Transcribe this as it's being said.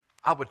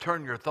I would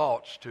turn your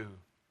thoughts to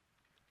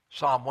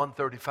Psalm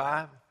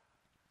 135,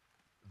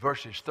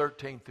 verses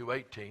 13 through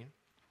 18.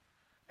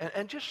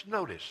 And just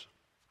notice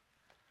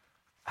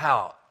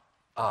how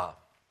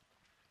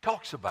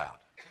talks about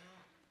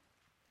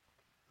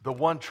the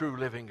one true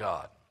living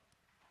God.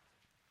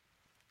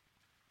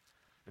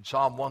 In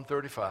Psalm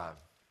 135,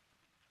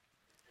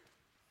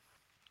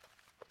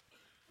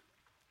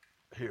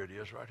 here it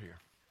is right here.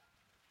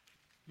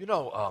 You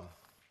know,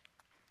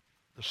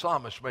 the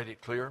psalmist made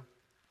it clear,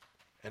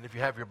 and if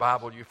you have your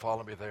Bible, you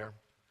follow me there.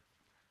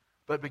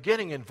 But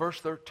beginning in verse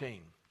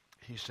 13,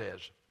 he says,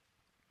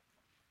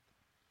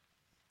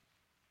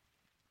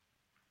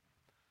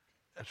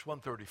 that's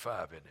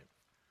 135, isn't it?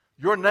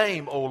 Your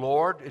name, O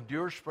Lord,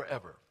 endures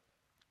forever.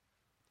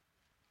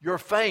 Your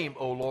fame,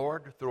 O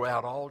Lord,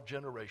 throughout all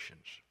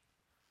generations.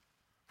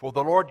 For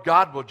the Lord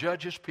God will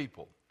judge his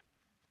people.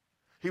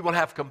 He will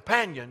have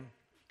compassion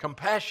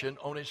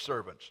on his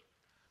servants.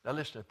 Now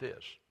listen to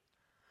this.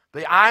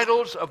 The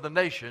idols of the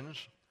nations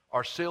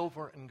are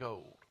silver and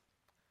gold.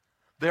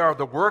 They are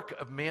the work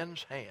of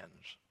men's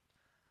hands.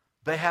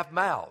 They have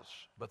mouths,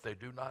 but they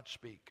do not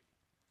speak.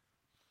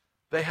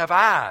 They have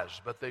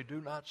eyes, but they do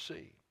not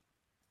see.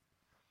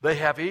 They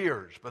have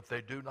ears, but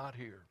they do not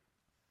hear.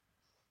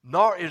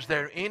 Nor is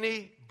there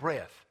any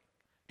breath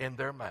in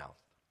their mouth.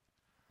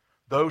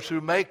 Those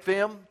who make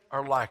them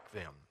are like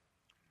them,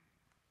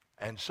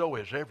 and so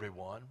is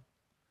everyone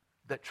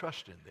that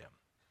trusts in them.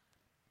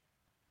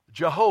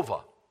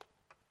 Jehovah,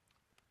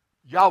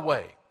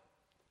 Yahweh,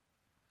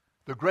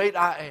 the great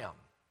I am,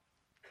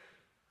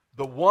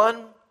 the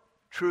one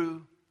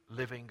true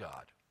living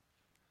God.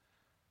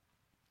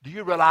 Do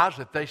you realize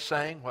that they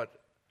sang what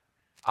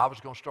I was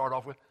going to start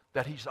off with?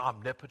 That he's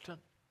omnipotent.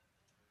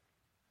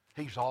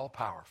 He's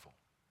all-powerful.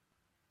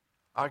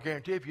 I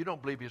guarantee if you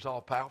don't believe he's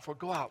all-powerful,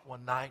 go out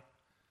one night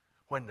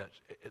when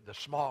the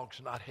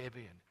smog's not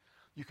heavy and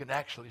you can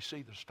actually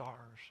see the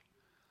stars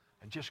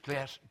and just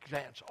glance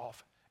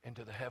off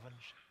into the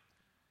heavens,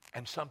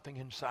 and something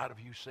inside of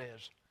you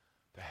says,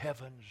 the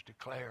heavens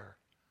declare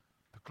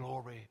the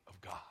glory of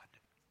God,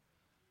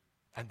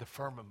 and the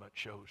firmament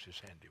shows his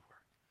handiwork.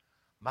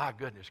 My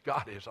goodness,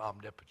 God is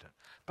omnipotent.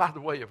 By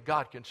the way, if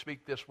God can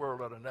speak this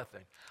world out of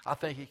nothing, I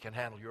think he can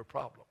handle your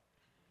problem.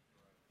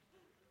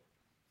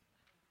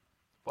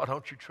 Why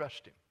don't you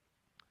trust him?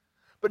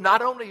 But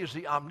not only is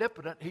he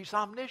omnipotent, he's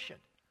omniscient.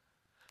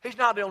 He's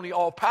not only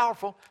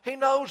all-powerful, he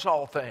knows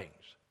all things.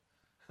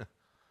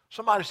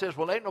 Somebody says,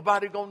 well, ain't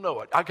nobody going to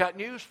know it. I got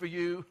news for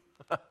you.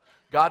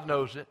 God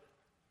knows it.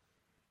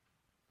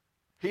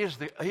 He is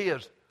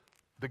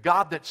the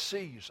God that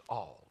sees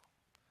all.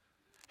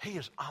 He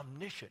is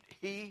omniscient.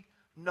 He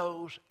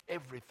knows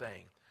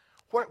everything.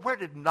 Where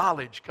did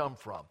knowledge come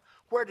from?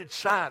 Where did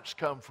science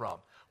come from?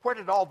 Where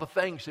did all the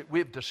things that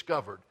we've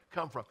discovered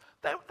come from?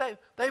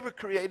 They were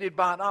created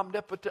by an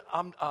omnipotent,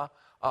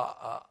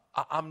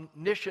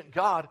 omniscient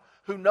God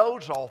who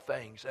knows all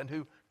things and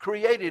who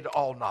created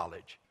all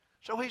knowledge.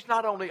 So he's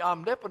not only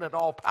omnipotent,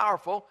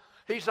 all-powerful,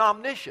 he's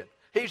omniscient.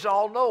 He's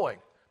all-knowing.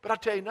 But I'll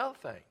tell you another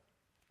thing.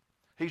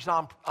 He's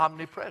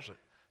omnipresent.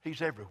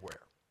 He's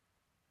everywhere.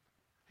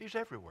 He's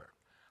everywhere.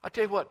 I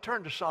tell you what,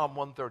 turn to Psalm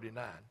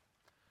 139.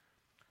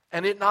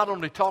 And it not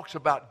only talks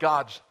about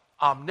God's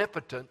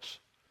omnipotence,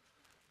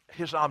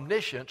 his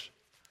omniscience,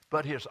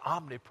 but his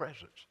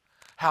omnipresence.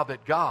 How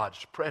that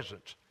God's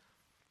presence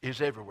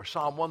is everywhere.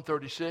 Psalm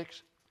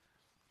 136,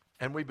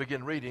 and we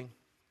begin reading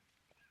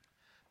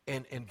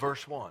in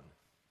verse 1.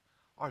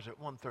 Or is it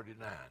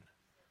 139?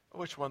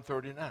 Oh, it's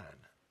 139.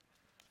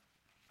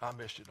 I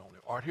missed it on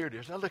it. All right, here it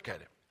is. Now look at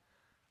it.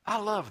 I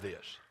love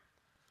this.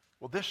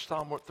 Well, this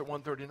Psalm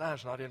 139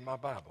 is not in my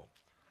Bible.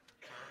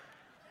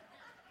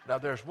 Now,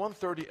 there's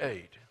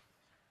 138.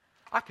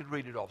 I could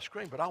read it off the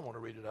screen, but I want to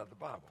read it out of the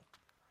Bible.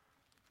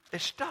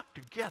 It's stuck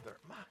together.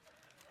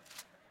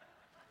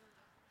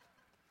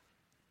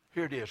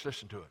 Here it is.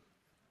 Listen to it.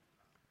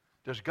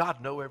 Does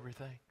God know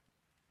everything?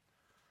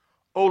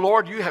 Oh,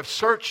 Lord, you have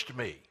searched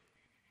me.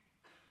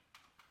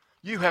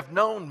 You have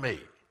known me.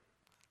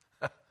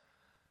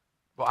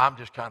 Well, I'm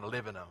just kind of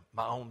living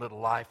my own little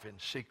life in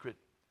secret.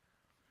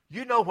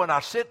 You know when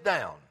I sit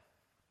down.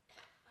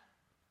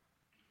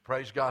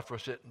 Praise God for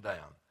sitting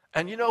down.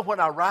 And you know when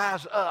I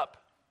rise up.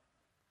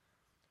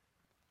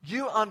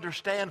 You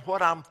understand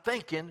what I'm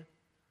thinking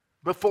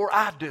before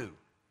I do.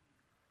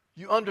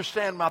 You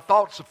understand my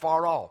thoughts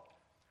afar off.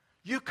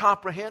 You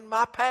comprehend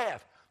my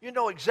path. You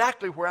know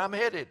exactly where I'm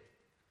headed.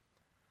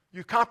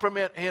 You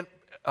comprehend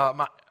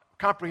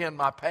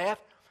my path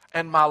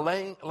and my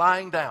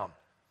lying down,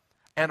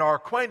 and are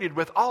acquainted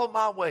with all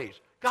my ways.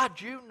 God,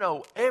 you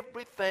know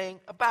everything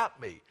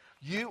about me.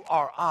 You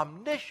are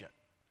omniscient.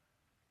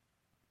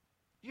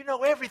 You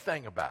know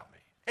everything about me.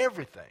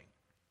 Everything.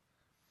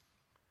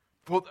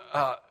 Well,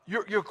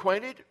 you're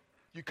acquainted.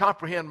 You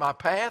comprehend my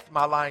path,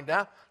 my lying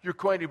down. You're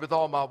acquainted with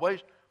all my ways.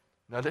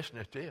 Now listen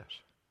to this.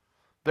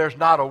 There's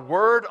not a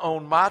word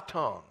on my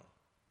tongue,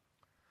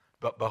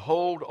 but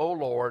behold, O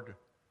Lord,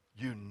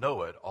 you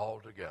know it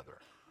altogether.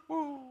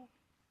 Woo.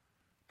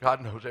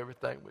 God knows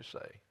everything we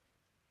say.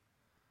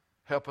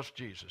 Help us,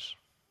 Jesus.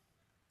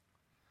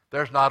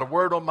 There's not a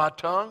word on my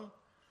tongue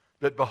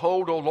that,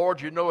 behold, O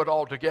Lord, you know it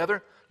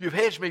altogether. You've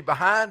hedged me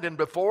behind and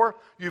before.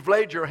 You've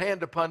laid your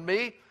hand upon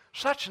me.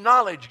 Such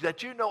knowledge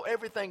that you know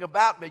everything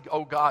about me,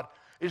 O God,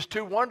 is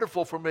too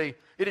wonderful for me.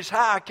 It is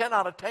high, I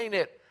cannot attain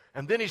it.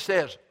 And then he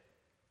says,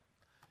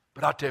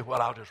 but I'll tell you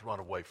what, I'll just run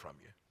away from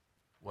you.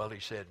 Well,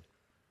 he said,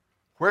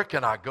 where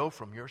can I go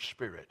from your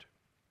spirit?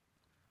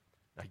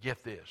 Now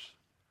get this.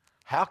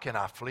 How can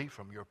I flee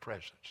from your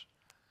presence?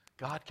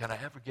 God, can I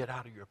ever get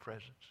out of your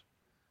presence?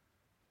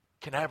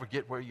 Can I ever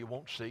get where you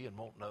won't see and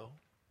won't know?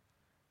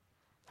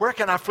 Where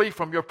can I flee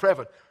from your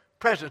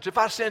presence? If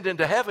I ascend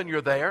into heaven,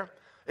 you're there.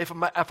 If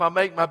I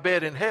make my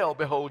bed in hell,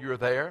 behold, you're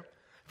there.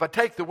 If I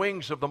take the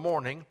wings of the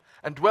morning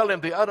and dwell in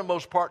the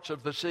uttermost parts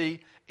of the sea,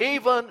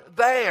 even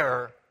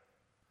there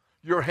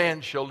your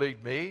hand shall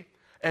lead me,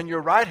 and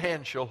your right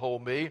hand shall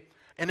hold me.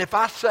 And if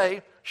I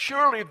say,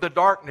 surely the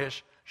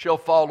darkness shall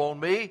fall on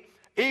me,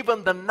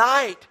 even the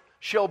night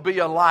shall be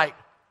a light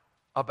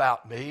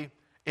about me.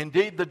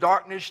 Indeed, the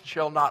darkness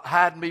shall not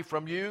hide me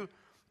from you,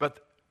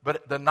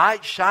 but the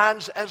night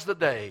shines as the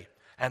day,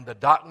 and the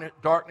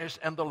darkness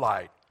and the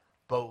light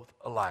both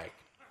alike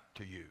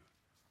to you.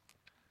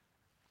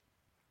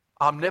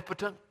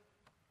 Omnipotent,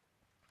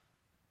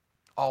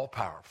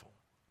 all-powerful,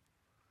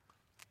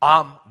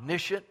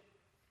 omniscient,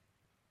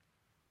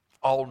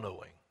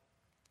 all-knowing,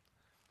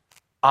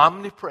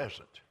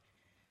 omnipresent.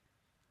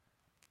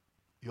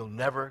 You'll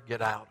never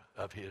get out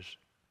of his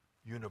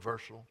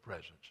universal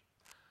presence.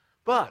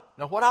 But,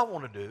 now what I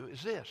want to do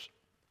is this.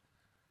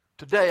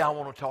 Today I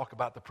want to talk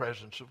about the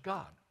presence of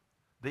God,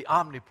 the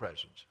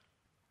omnipresence.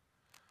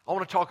 I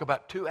want to talk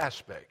about two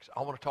aspects.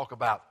 I want to talk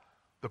about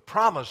the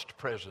promised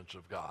presence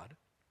of God,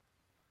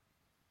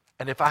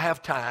 and if I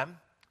have time,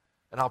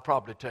 and I'll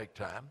probably take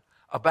time,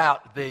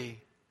 about the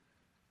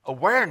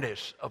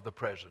awareness of the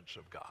presence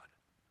of God.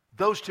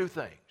 Those two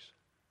things.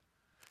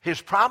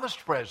 His promised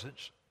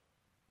presence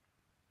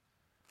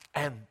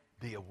and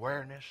the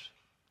awareness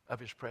of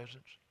his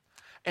presence.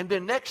 And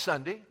then next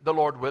Sunday, the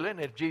Lord willing,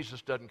 if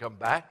Jesus doesn't come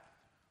back,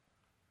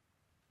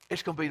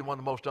 it's going to be one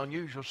of the most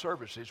unusual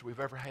services we've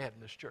ever had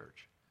in this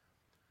church.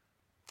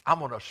 I'm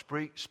going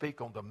to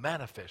speak on the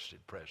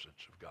manifested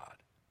presence of God.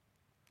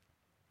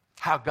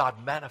 How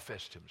God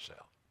manifests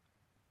himself.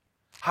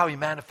 How he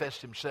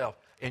manifests himself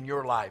in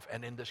your life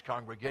and in this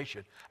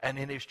congregation and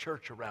in his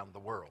church around the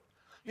world.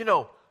 You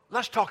know,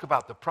 let's talk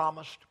about the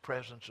promised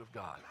presence of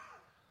God.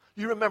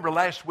 You remember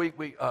last week,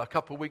 a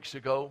couple of weeks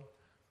ago,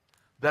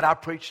 that I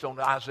preached on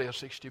Isaiah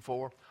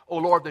 64. Oh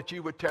Lord, that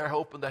you would tear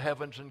open the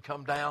heavens and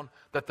come down,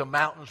 that the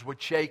mountains would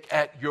shake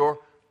at your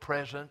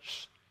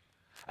presence.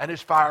 And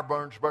as fire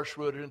burns, bursts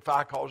through it, and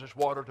fire causes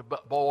water to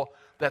boil,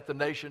 that the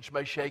nations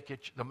may shake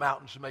it, the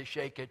mountains may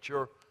shake at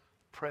your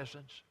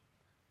presence.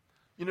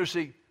 You know,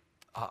 see,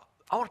 I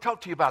want to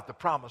talk to you about the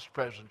promised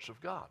presence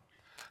of God.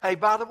 Hey,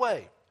 by the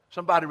way,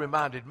 somebody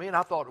reminded me, and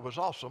I thought it was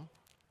awesome.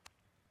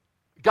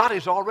 God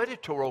has already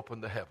tore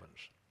open the heavens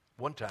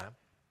one time.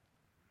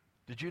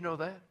 Did you know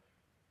that?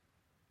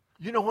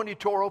 You know when he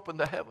tore open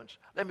the heavens?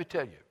 Let me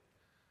tell you.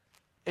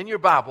 In your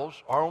Bibles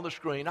or on the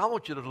screen, I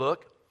want you to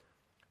look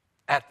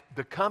at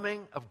the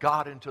coming of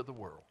God into the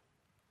world.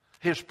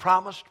 His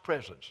promised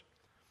presence.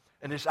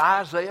 And it's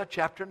Isaiah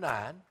chapter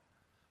 9,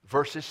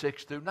 verses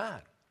 6 through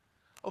 9.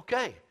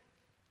 Okay.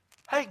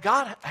 Hey,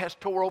 God has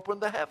tore open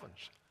the heavens.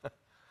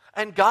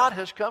 And God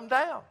has come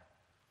down.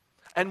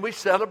 And we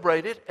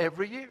celebrate it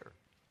every year.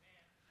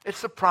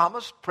 It's the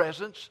promised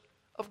presence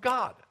of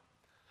God.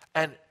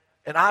 And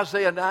in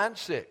Isaiah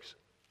 9:6,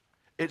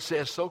 it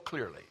says so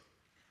clearly,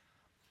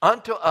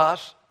 unto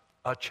us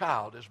a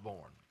child is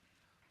born.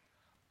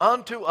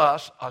 Unto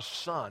us a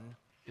son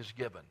is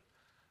given.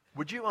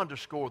 Would you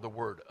underscore the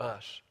word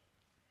us?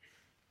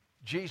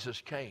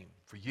 Jesus came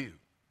for you.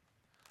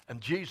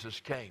 And Jesus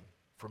came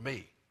for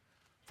me.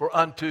 For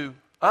unto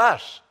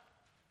us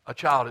a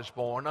child is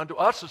born. Unto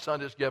us a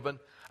son is given.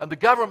 And the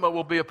government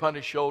will be upon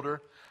his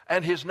shoulder.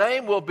 And his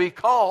name will be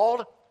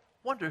called,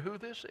 wonder who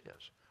this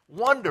is,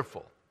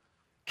 Wonderful,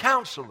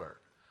 Counselor,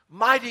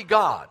 Mighty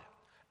God,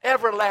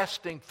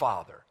 Everlasting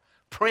Father,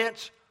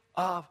 Prince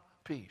of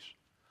Peace.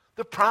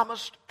 The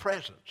promised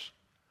presence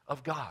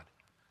of God.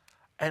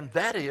 And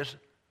that is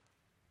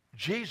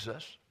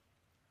Jesus,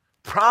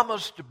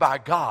 promised by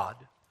God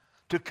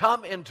to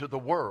come into the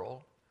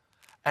world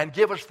and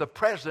give us the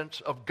presence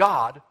of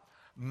God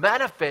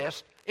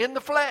manifest in the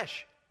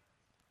flesh.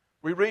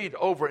 We read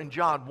over in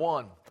John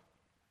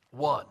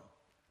 1:1.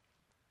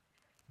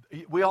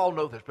 We all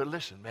know this, but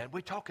listen, man,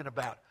 we're talking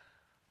about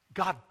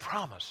God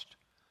promised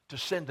to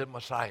send a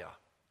Messiah.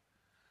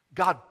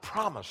 God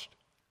promised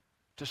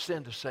to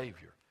send a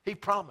Savior. He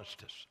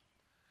promised us.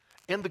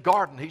 In the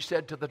garden, he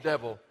said to the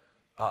devil,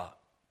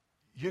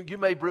 you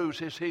may bruise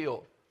his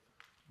heel.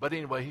 But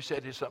anyway, he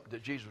said something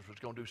that Jesus was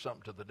going to do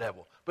something to the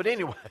devil. But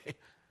anyway,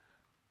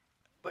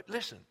 but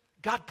listen,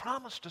 God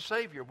promised a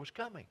Savior was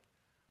coming.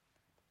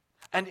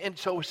 And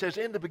so it says,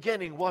 in the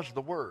beginning was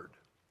the Word.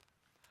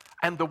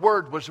 And the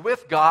Word was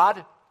with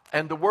God,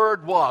 and the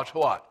Word was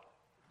what?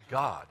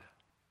 God.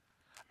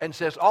 and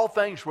says, all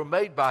things were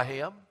made by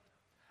him,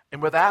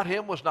 and without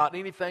him was not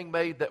anything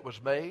made that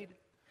was made.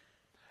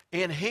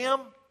 In him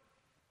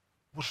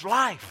was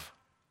life.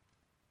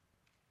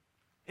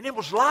 And it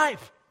was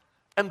life.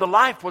 And the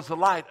life was the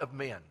light of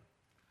men.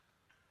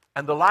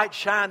 And the light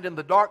shined in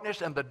the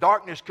darkness, and the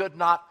darkness could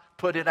not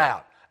put it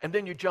out. And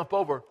then you jump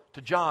over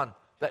to John,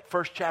 that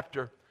first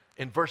chapter,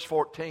 in verse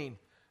 14.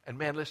 And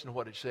man, listen to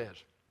what it says.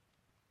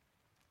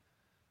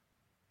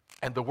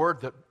 And the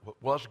Word that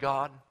was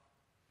God,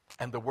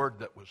 and the Word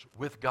that was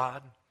with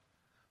God,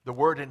 the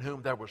Word in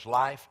whom there was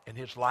life, and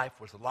his life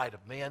was the light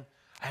of men.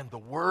 And the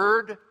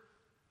Word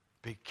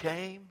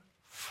became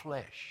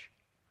flesh.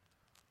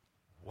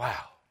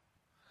 Wow.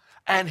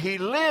 And he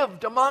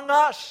lived among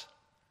us.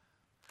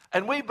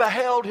 And we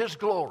beheld his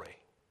glory.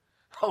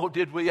 Oh,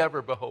 did we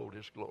ever behold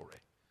his glory?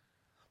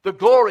 The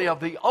glory of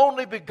the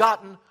only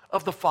begotten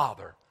of the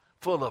Father,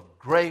 full of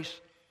grace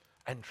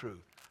and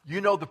truth.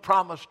 You know the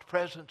promised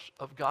presence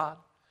of God?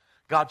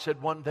 God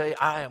said one day,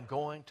 I am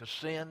going to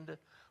send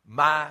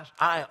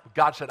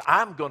God said,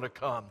 I'm going to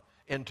come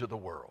into the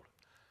world.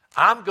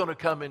 I'm going to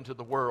come into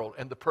the world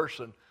in the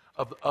person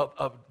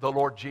of the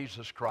Lord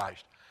Jesus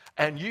Christ.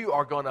 And you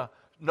are going to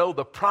know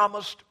the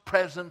promised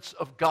presence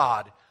of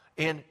God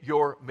in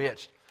your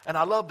midst. And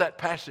I love that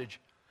passage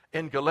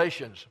in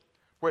Galatians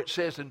where it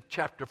says in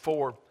chapter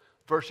 4,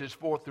 verses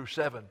 4 through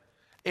 7,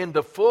 in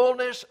the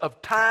fullness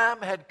of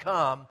time had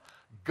come,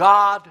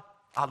 God,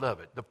 I love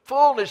it, the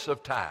fullness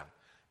of time,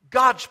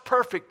 God's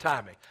perfect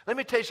timing. Let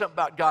me tell you something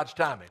about God's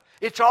timing.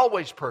 It's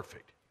always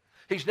perfect.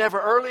 He's never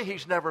early,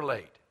 he's never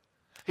late.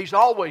 He's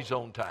always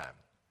on time.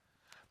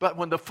 But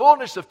when the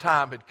fullness of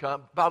time had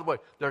come, by the way,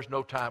 there's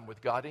no time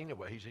with God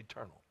anyway, he's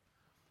eternal.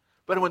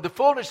 But when the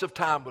fullness of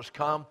time was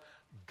come,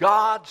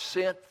 God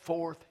sent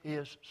forth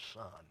his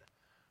Son,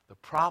 the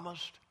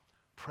promised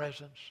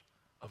presence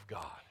of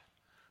God.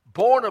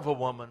 Born of a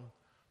woman,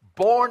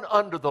 born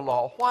under the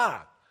law.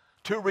 Why?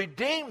 To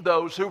redeem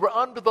those who were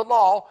under the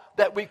law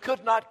that we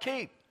could not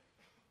keep,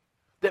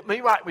 that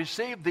we might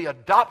receive the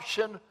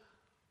adoption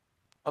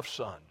of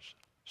sons.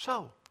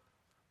 So,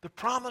 the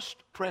promised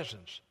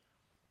presence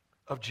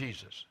of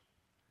Jesus.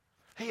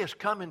 He has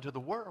come into the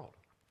world.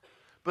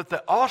 But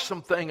the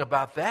awesome thing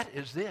about that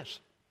is this,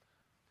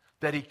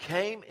 that he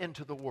came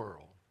into the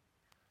world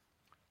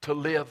to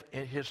live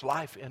in his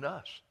life in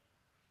us.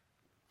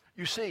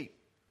 You see,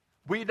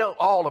 we know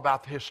all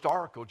about the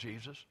historical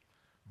Jesus,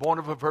 born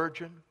of a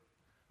virgin,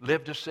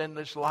 lived a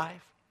sinless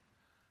life,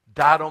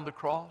 died on the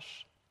cross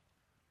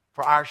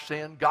for our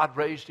sin. God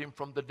raised him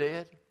from the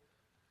dead.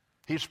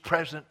 He's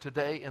present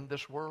today in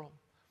this world.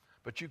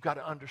 But you've got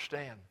to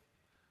understand,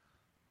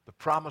 the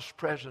promised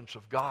presence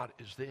of God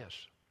is this,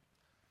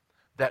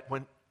 that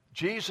when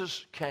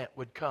Jesus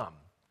would come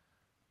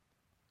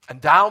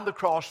and die on the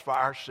cross for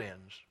our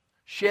sins,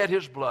 shed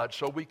his blood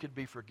so we could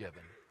be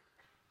forgiven,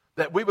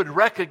 that we would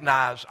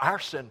recognize our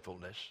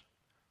sinfulness,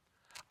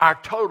 our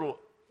total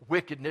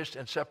wickedness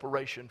and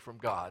separation from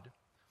God,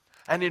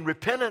 and in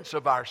repentance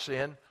of our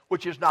sin,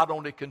 which is not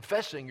only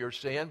confessing your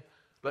sin,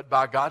 but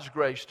by God's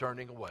grace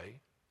turning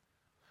away,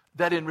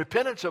 that in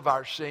repentance of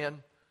our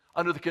sin,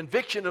 under the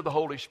conviction of the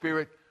Holy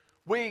Spirit,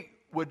 we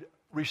would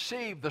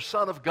receive the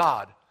Son of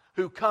God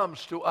who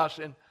comes to us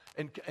in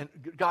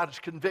God's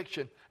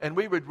conviction, and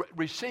we would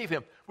receive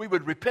him. We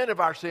would repent of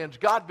our sins.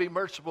 God, be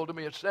merciful to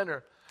me, a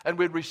sinner, and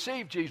we'd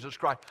receive Jesus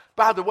Christ.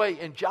 By the way,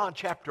 in John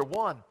chapter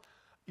 1,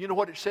 you know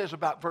what it says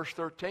about verse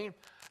 13?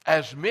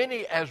 As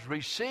many as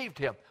received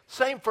him.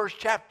 Same first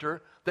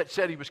chapter that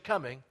said he was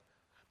coming.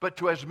 But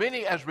to as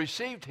many as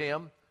received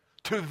him,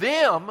 to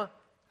them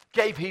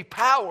gave he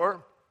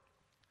power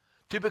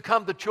to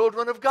become the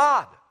children of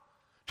God.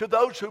 To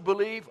those who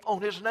believe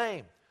on his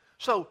name.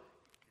 So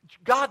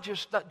God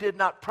did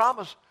not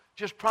promise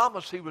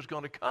he was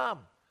going to come.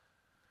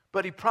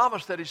 But he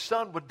promised that his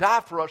Son would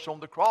die for us on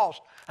the cross,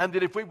 and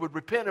that if we would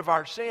repent of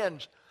our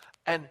sins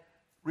and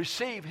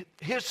receive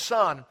his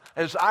Son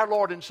as our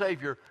Lord and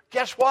Savior,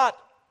 guess what?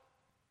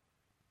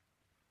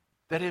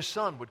 That his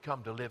Son would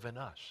come to live in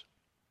us.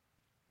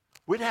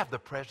 We'd have the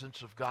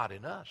presence of God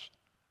in us.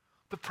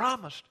 The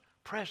promised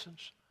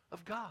presence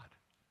of God.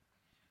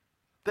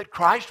 That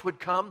Christ would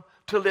come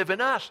to live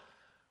in us.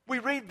 We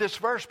read this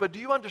verse, but do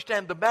you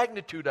understand the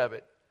magnitude of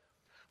it?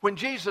 When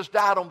Jesus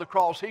died on the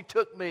cross, he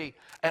took me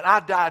and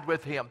I died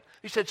with him.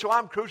 He said, so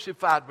I'm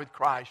crucified with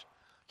Christ,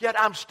 yet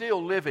I'm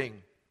still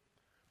living.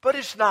 But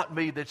it's not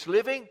me that's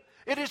living.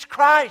 It is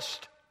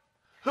Christ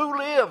who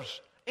lives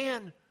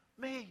in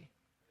me.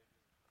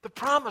 The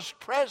promised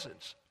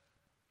presence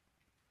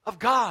of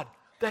God,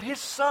 that his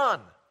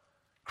Son,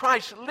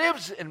 Christ,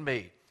 lives in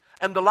me.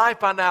 And the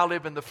life I now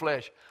live in the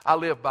flesh, I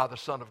live by the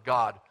Son of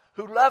God,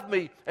 who loved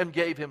me and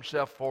gave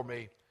himself for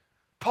me.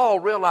 Paul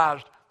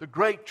realized the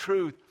great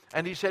truth,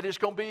 and he said it's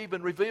going to be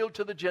even revealed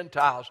to the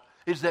Gentiles,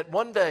 is that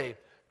one day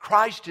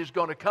Christ is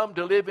going to come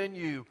to live in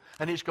you,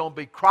 and it's going to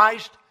be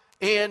Christ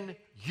in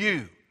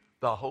you,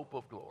 the hope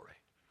of glory.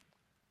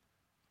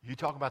 You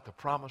talk about the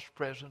promised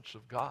presence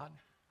of God?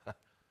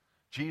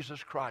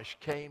 Jesus Christ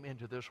came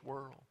into this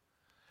world,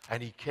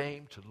 and he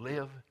came to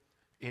live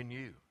in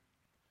you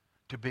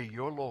to be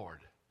your Lord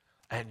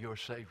and your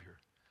Savior.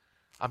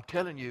 I'm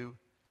telling you,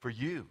 for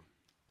you,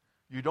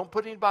 you don't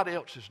put anybody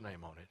else's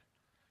name on it.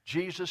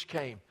 Jesus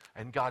came,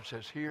 and God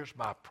says, here's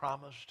my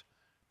promised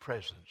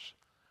presence.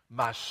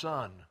 My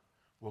Son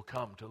will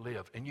come to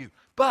live in you.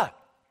 But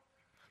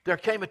there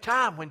came a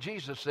time when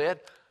Jesus said,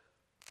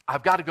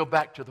 I've got to go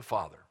back to the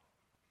Father.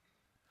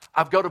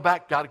 I've got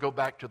to go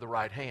back to the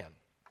right hand,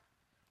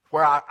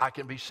 where I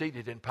can be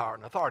seated in power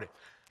and authority.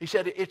 He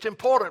said, it's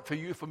important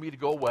for me to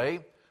go away,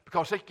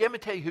 because let me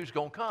tell you who's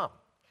going to come.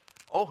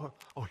 Oh,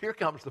 here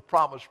comes the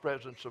promised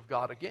presence of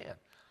God again.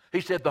 He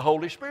said the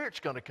Holy Spirit's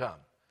going to come.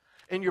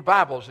 In your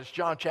Bibles, it's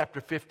John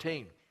chapter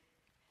 15.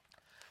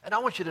 And I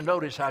want you to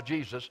notice how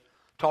Jesus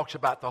talks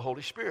about the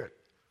Holy Spirit.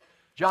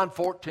 John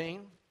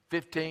 14,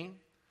 15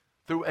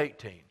 through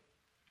 18.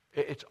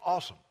 It's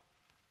awesome.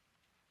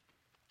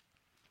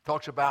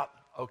 Talks about,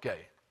 all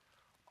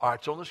right,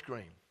 it's on the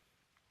screen.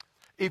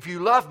 If you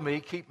love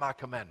me, keep my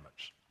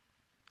commandments.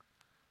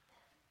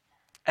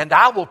 And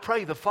I will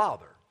pray the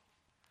Father,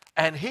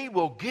 and he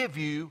will give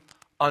you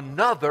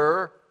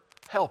another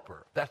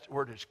helper. That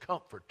word is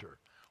comforter,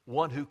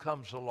 one who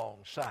comes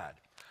alongside.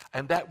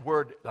 And that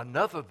word,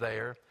 another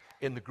there,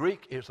 in the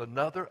Greek is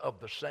another of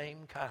the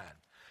same kind.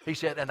 He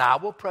said, and I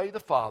will pray the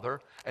Father,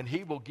 and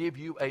he will give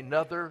you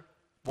another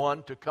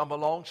one to come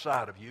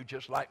alongside of you,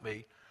 just like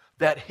me,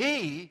 that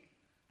he,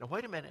 now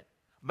wait a minute,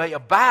 may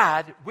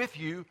abide with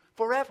you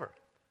forever.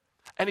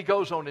 And he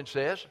goes on and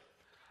says,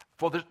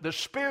 for the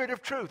Spirit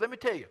of truth, let me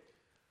tell you,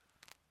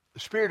 the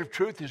Spirit of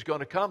truth is going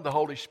to come, the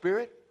Holy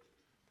Spirit.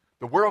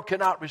 The world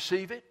cannot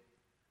receive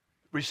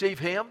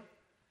him.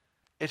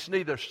 It's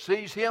neither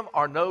sees him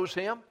or knows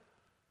him,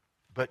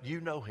 but you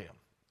know him.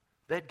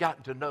 They'd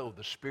gotten to know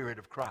the Spirit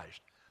of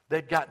Christ.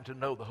 They'd gotten to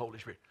know the Holy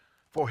Spirit.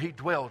 For he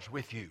dwells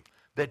with you.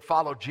 They'd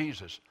followed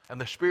Jesus, and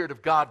the Spirit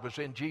of God was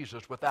in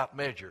Jesus without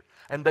measure.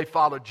 And they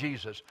followed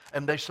Jesus,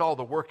 and they saw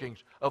the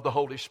workings of the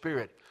Holy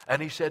Spirit.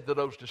 And he said to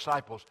those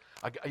disciples,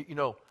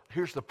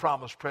 here's the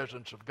promised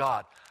presence of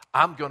God.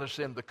 I'm going to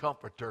send the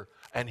Comforter,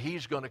 and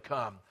he's going to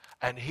come,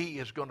 and he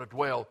is going to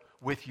dwell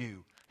with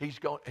you.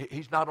 He's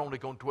not only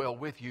going to dwell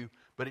with you,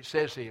 but it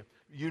says here,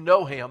 you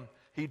know him,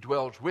 he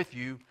dwells with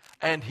you,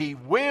 and he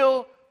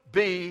will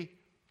be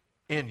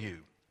in you.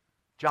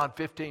 John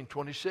 15,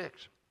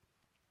 26.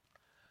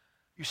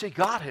 You see,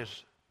 God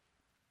has,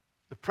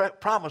 the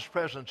promised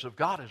presence of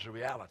God is a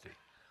reality.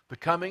 The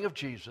coming of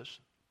Jesus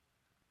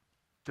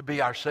to be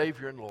our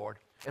Savior and Lord,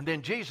 and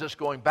then Jesus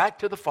going back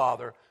to the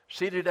Father,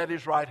 seated at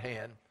his right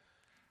hand,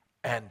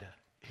 and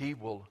he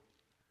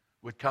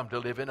would come to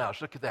live in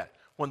us. Look at that.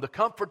 When the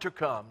Comforter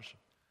comes,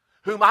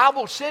 whom I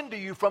will send to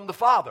you from the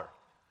Father,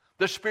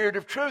 the Spirit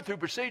of truth who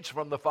proceeds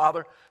from the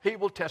Father, he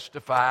will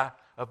testify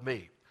of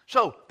me.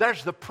 So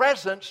there's the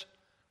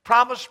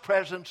promised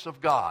presence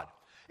of God.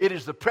 It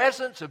is the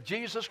presence of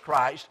Jesus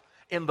Christ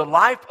in the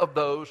life of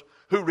those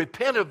who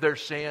repent of their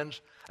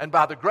sins and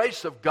by the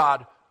grace of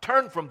God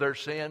turn from their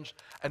sins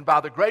and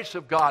by the grace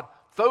of God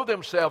throw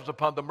themselves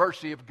upon the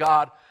mercy of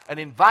God and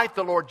invite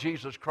the Lord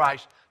Jesus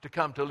Christ to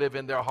come to live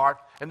in their heart.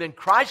 And then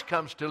Christ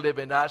comes to live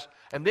in us.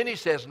 And then he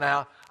says,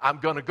 now, I'm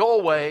going to go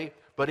away,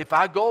 but if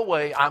I go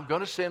away, I'm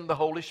going to send the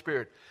Holy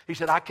Spirit. He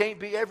said, I can't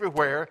be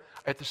everywhere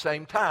at the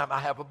same time. I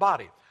have a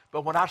body.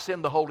 But when I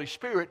send the Holy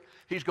Spirit,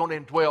 he's going to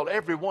indwell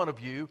every one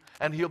of you,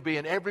 and he'll be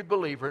in every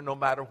believer no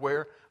matter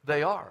where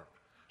they are.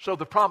 So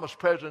the promised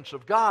presence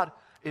of God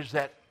is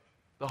that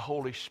the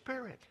Holy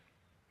Spirit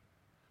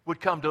would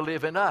come to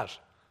live in us.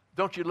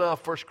 Don't you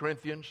love 1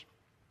 Corinthians?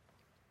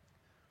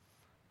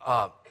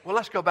 Well,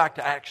 let's go back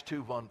to Acts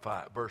 2,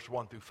 verse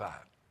 1 through 5.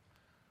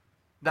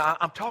 Now,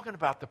 I'm talking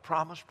about the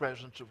promised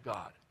presence of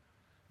God.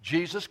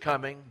 Jesus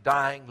coming,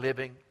 dying,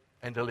 living,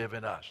 and to live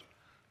in us.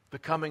 The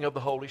coming of the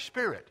Holy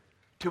Spirit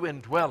to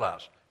indwell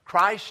us.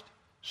 Christ's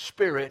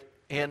Spirit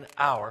in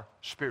our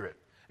spirit.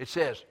 It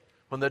says,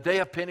 when the day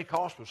of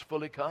Pentecost was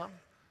fully come,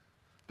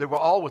 they were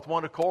all with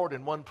one accord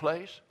in one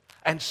place.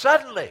 And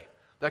suddenly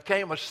there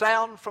came a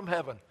sound from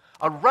heaven,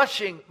 a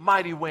rushing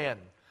mighty wind,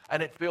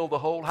 and it filled the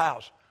whole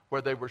house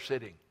where they were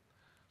sitting.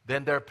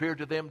 Then there appeared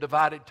to them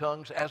divided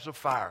tongues as of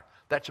fire.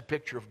 That's a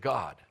picture of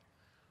God.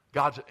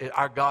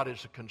 Our God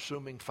is a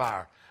consuming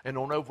fire. And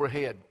on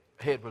overhead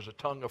was a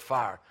tongue of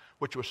fire,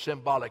 which was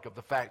symbolic of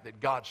the fact that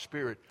God's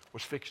Spirit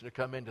was fixing to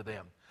come into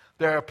them.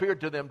 There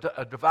appeared to them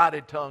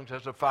divided tongues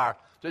as of fire.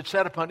 It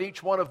sat upon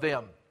each one of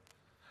them.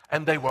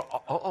 And they were,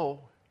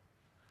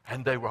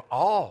 and they were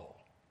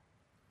all.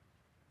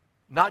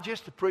 Not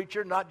just the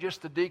preacher, not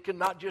just the deacon,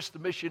 not just the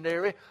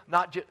missionary,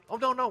 not just,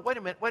 wait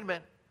a minute.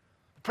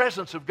 The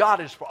presence of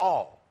God is for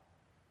all.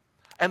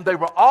 And they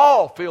were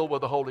all filled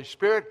with the Holy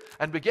Spirit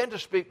and began to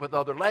speak with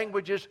other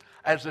languages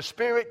as the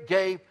Spirit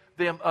gave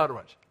them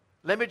utterance.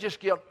 Let me just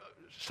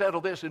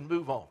settle this and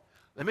move on.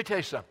 Let me tell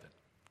you something.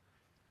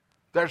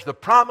 There's the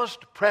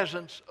promised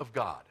presence of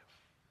God.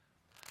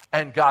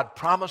 And God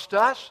promised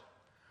us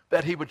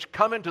that he would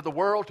come into the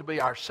world to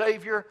be our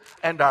Savior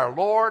and our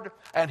Lord.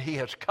 And he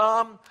has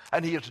come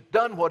and he has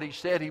done what he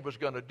said he was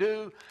going to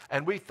do.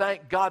 And we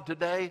thank God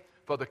today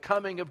for the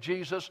coming of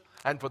Jesus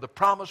and for the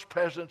promised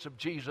presence of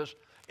Jesus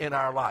in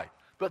our life.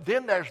 But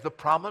then there's the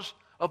promise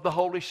of the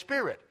Holy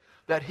Spirit,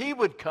 that He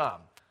would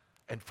come.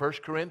 In 1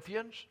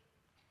 Corinthians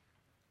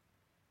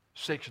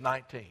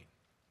 6:19,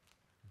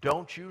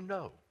 don't you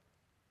know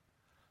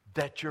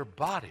that your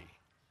body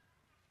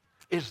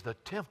is the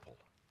temple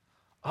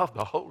of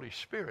the Holy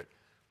Spirit?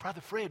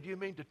 Brother Fred, you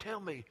mean to tell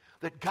me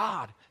that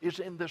God is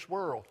in this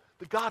world?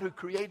 The God who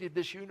created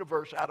this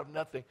universe out of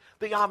nothing,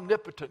 the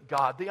omnipotent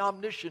God, the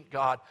omniscient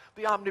God,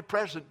 the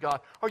omnipresent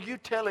God. Are you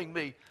telling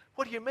me?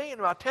 What do you mean?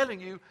 Am I telling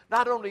you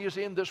not only is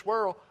He in this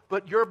world,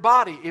 but your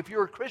body, if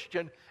you're a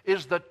Christian,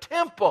 is the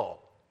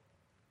temple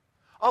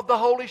of the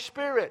Holy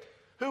Spirit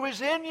who is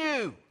in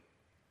you.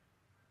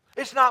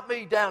 It's not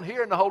me down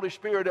here and the Holy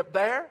Spirit up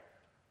there.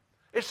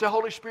 It's the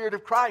Holy Spirit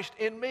of Christ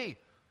in me.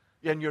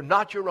 And you're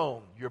not your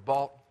own. You're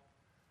bought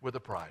with a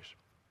price.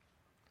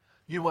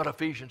 You know what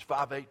Ephesians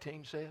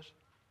 5:18 says?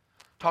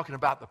 Talking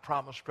about the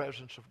promised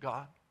presence of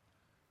God.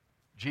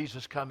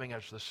 Jesus coming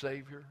as the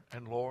Savior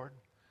and Lord.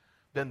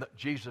 Then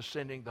Jesus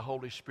sending the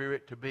Holy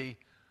Spirit to be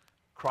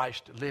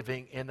Christ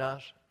living in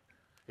us.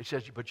 It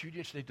says, but you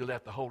just need to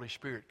let the Holy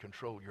Spirit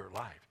control your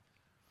life.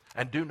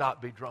 And do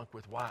not be drunk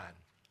with wine,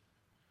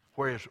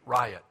 where is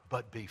riot,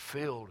 but be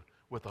filled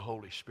with the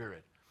Holy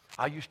Spirit.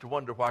 I used to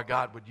wonder why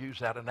God would use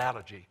that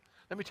analogy.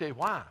 Let me tell you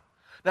why.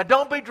 Now,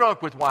 don't be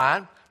drunk with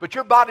wine, but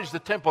your body's the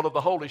temple of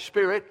the Holy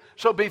Spirit,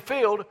 so be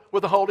filled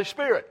with the Holy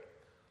Spirit.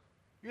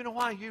 You know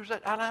why I use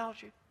that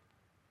analogy?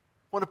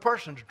 When a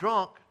person's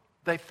drunk,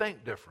 they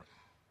think different.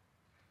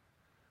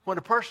 When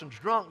a person's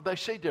drunk, they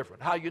see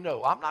different. How you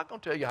know? I'm not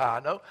going to tell you how I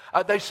know.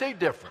 They see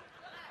different.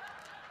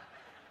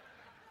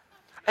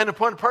 And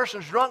when a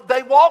person's drunk,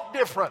 they walk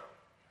different.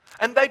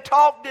 And they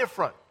talk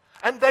different.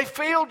 And they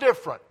feel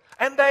different.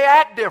 And they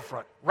act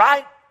different.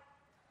 Right?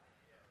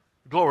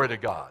 Glory to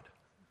God.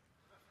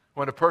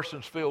 When a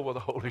person's filled with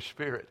the Holy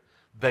Spirit,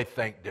 they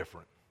think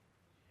different.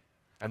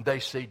 And they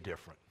see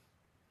different.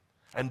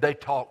 And they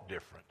talk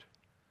different.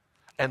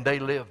 And they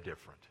live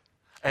different.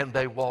 And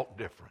they walk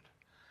different.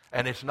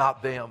 And it's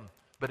not them,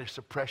 but it's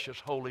the precious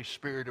Holy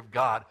Spirit of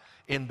God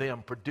in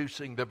them,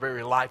 producing the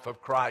very life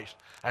of Christ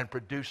and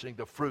producing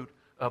the fruit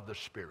of the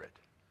Spirit.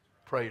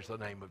 Praise the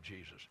name of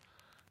Jesus.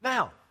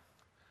 Now,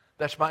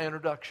 that's my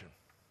introduction.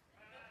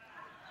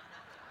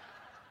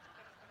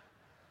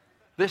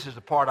 This is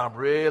the part I'm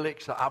really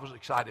excited. I was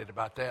excited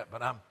about that,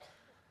 but I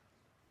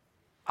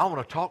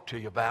want to talk to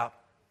you about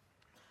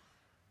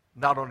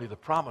not only the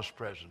promised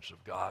presence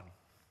of God,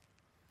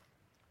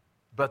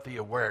 but the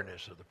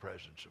awareness of the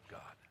presence of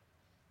God.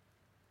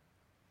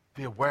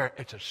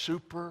 It's a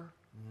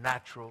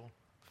supernatural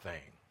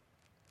thing.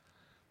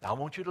 Now, I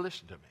want you to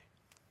listen to me.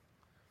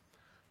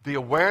 The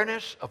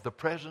awareness of the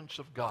presence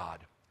of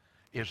God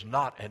is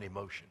not an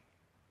emotion.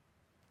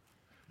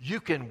 You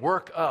can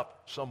work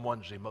up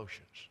someone's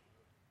emotions.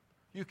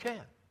 You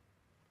can.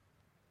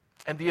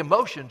 And the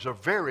emotions are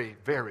very,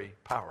 very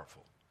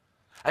powerful.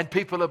 And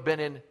people have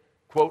been in,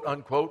 quote,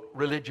 unquote,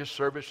 religious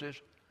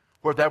services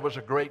where there was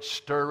a great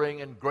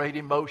stirring and great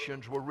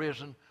emotions were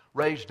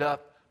raised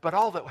up. But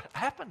all that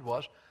happened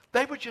was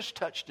they were just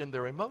touched in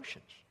their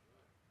emotions.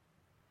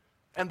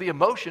 And the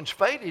emotions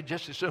faded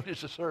just as soon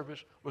as the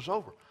service was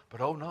over. But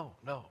oh no,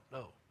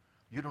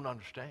 you don't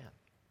understand.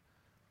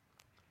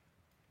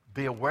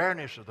 The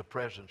awareness of the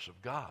presence of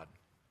God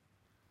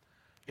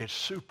is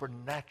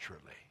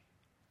supernaturally.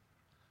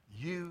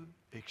 You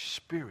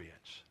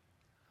experience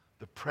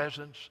the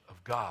presence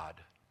of God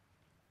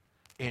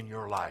in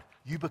your life.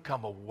 You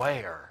become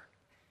aware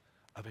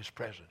of His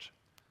presence.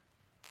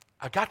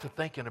 I got to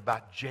thinking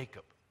about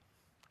Jacob.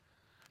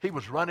 He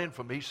was running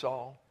from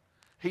Esau.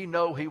 He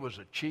knew he was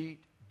a cheat.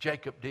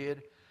 Jacob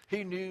did.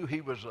 He knew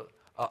he was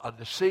a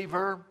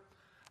deceiver.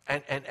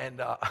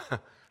 And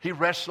he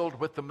wrestled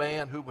with the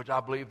man who was,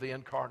 I believe, the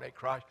incarnate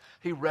Christ.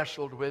 He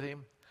wrestled with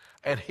him.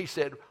 And he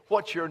said,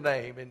 what's your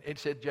name? And it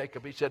said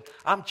Jacob. He said,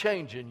 I'm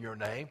changing your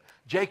name.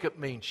 Jacob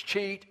means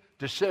cheat,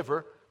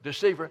 deceiver.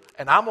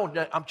 And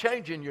I'm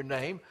changing your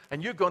name.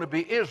 And you're going to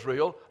be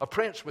Israel, a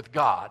prince with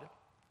God.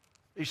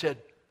 He said,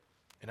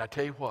 and I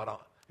tell you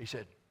what, he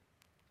said,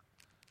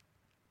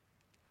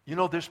 you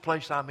know this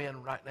place I'm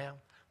in right now?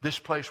 This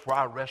place where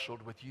I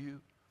wrestled with you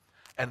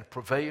and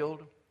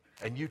prevailed,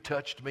 and you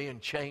touched me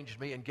and changed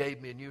me and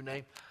gave me a new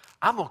name.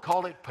 I'm going to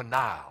call it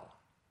Peniel.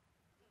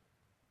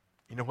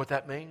 You know what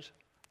that means?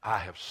 I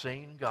have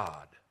seen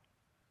God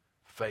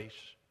face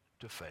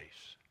to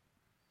face,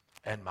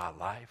 and my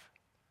life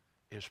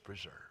is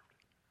preserved.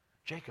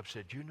 Jacob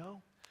said, you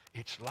know,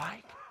 it's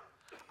like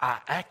I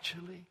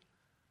actually,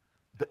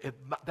 the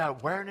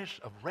awareness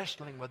of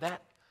wrestling with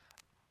that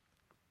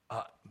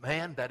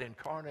man, that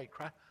incarnate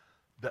Christ,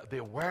 the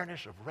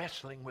awareness of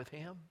wrestling with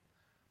Him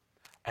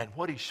and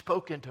what He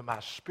spoke into my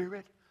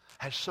spirit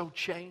has so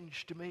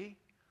changed me.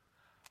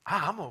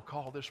 I'm going to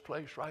call this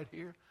place right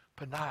here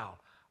Peniel.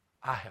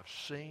 I have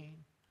seen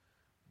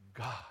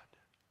God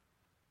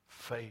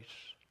face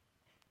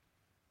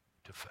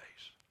to face.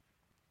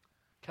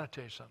 Can I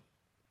tell you something?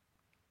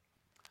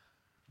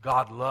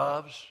 God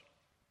loves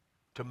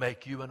to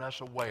make you and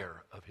us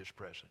aware of His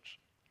presence.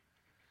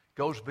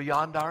 Goes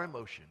beyond our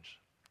emotions,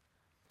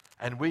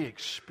 and we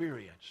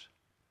experience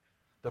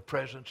the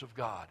presence of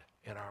God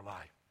in our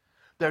life.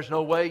 There's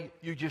no way,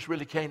 you just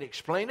really can't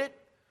explain it,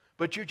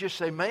 but you just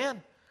say,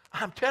 man,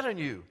 I'm telling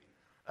you,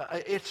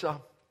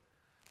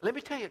 let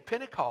me tell you, at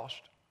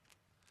Pentecost,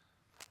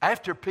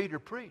 after Peter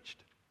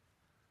preached,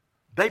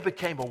 they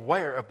became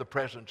aware of the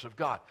presence of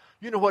God.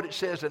 You know what it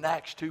says in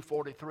Acts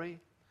 2:43?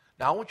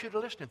 Now I want you to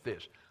listen to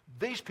this.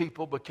 These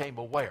people became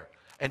aware.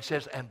 And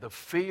says, and the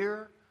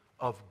fear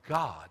of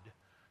God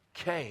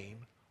came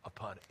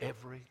upon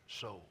every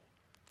soul.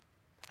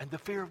 And the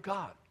fear of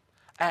God.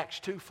 Acts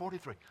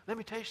 2:43. Let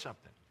me tell you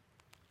something.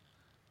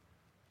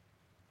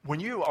 When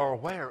you are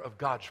aware of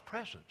God's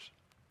presence,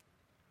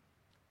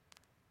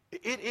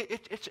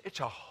 it's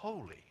a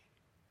holy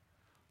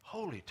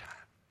time.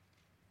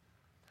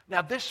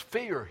 Now, this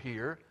fear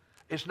here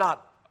is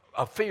not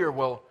a fear,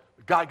 well,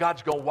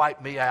 God's going to wipe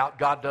me out.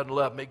 God doesn't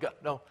love me.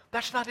 No,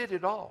 that's not it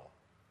at all.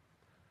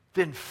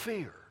 Then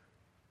fear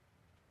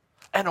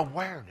and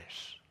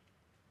awareness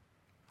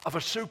of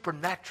a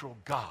supernatural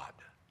God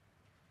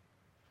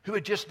who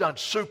had just done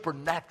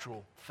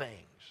supernatural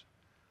things,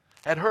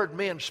 had heard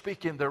men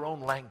speak in their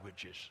own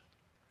languages.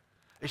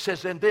 It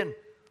says, and then,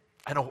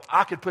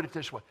 I could put it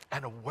this way,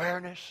 an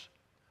awareness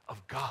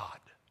of God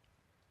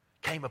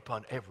came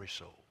upon every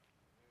soul.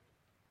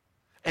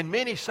 And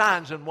many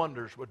signs and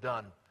wonders were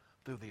done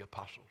through the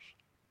apostles.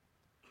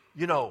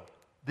 You know,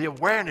 the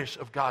awareness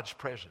of God's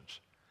presence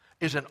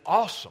is an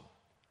awesome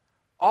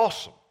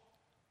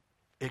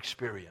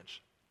experience.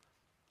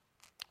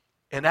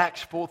 In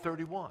Acts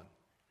 4:31,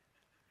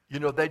 you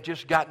know, they'd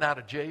just gotten out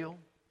of jail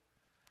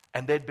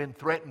and they'd been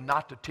threatened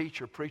not to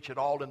teach or preach at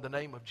all in the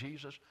name of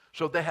Jesus.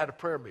 So they had a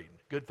prayer meeting.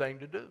 Good thing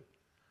to do.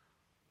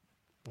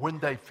 When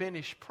they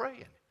finished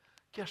praying,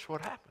 guess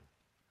what happened?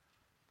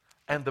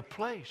 And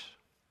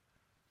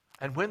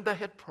when they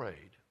had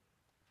prayed,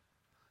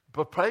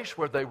 the place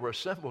where they were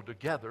assembled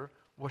together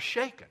was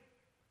shaken.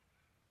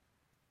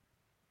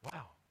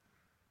 Wow.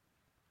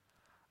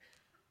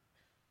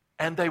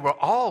 And they were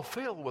all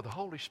filled with the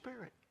Holy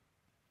Spirit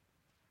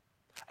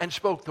and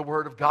spoke the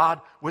word of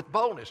God with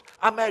boldness.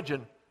 I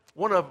imagine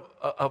one of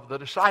the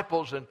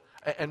disciples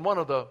and one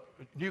of the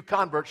new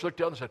converts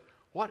looked up and said,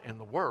 what in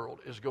the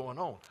world is going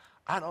on?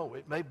 I know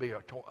it may be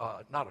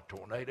not a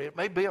tornado. It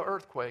may be an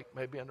earthquake,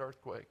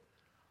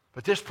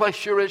 But this place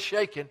sure is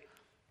shaking.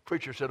 The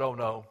preacher said, oh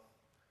no,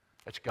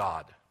 it's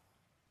God.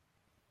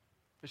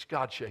 It's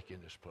God shaking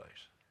this place.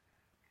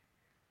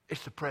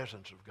 It's the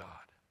presence of God.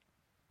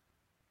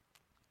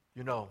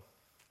 You know,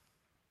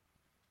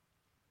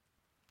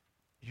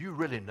 you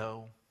really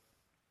know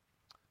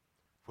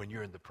when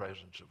you're in the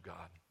presence of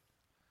God.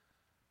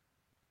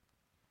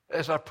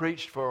 As I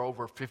preached for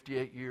over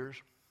 58 years,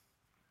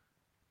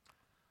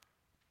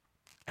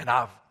 and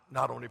I've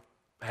not only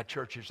had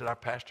churches that I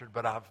pastored,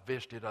 but I've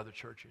visited other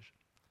churches.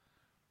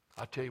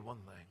 I'll tell you one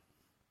thing.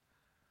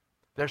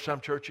 There's some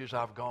churches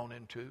I've gone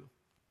into.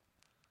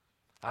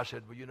 I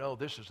said, well, you know,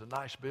 this is a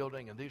nice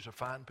building and these are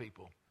fine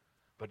people,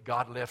 but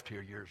God left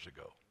here years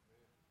ago.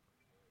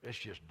 It's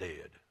just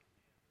dead.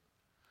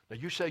 Now,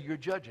 you say you're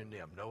judging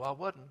them. No, I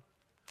wasn't.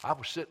 I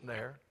was sitting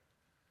there,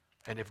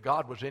 and if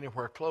God was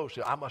anywhere close,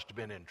 I must have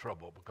been in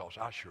trouble because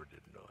I sure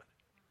didn't know it.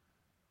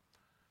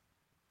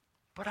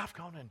 But I've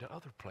gone into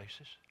other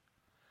places.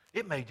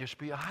 It may just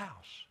be a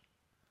house.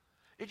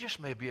 It just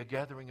may be a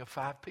gathering of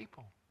 5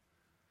 people.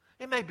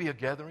 It may be a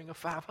gathering of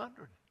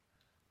 500.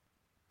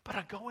 But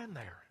I go in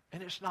there,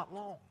 and it's not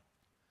long.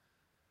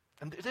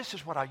 And this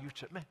is what I used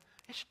to say, man,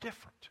 it's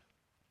different.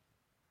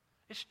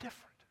 It's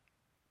different.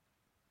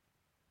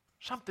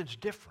 Something's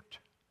different.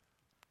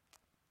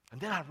 And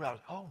then I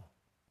realized, oh,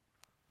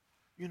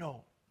 you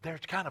know,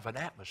 there's kind of an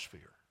atmosphere.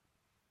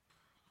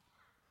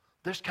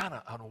 There's kind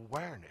of an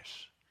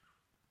awareness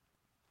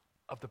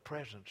of the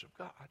presence of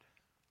God.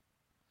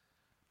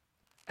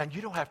 And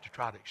you don't have to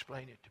try to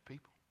explain it to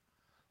people.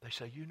 They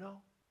say, you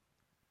know,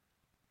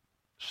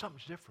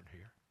 something's different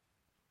here.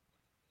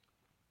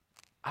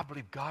 I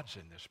believe God's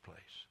in this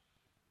place.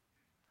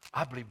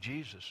 I believe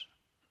Jesus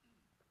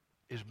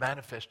is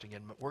manifesting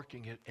and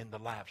working in the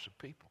lives of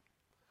people.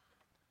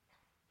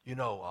 You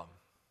know,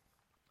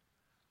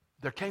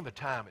 there came a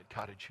time at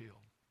Cottage Hill.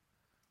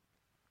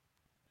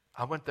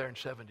 I went there in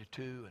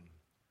 72, and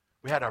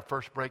we had our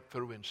first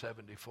breakthrough in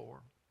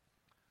 74.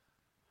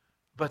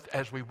 But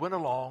as we went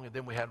along, and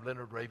then we had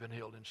Leonard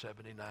Ravenhill in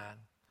 79,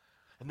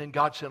 and then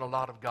God sent a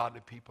lot of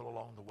godly people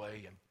along the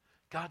way, and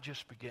God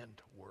just began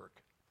to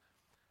work.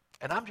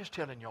 And I'm just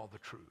telling y'all the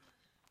truth.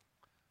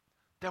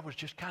 There was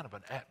just kind of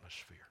an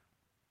atmosphere.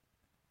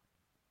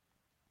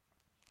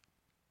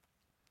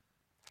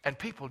 And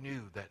people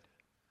knew that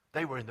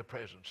they were in the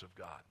presence of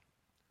God.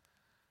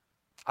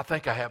 I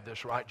think I have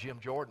this right. Jim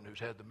Jordan, who's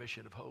had the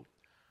Mission of Hope,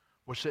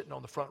 was sitting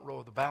on the front row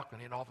of the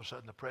balcony, and all of a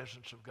sudden the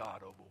presence of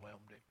God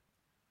overwhelmed him.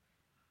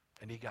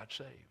 And he got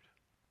saved.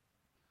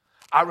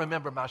 I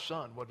remember my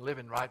son wasn't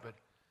living right, but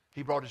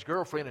he brought his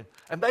girlfriend in,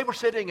 and they were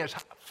sitting as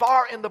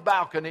far in the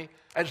balcony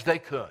as they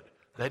could.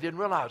 They didn't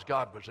realize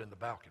God was in the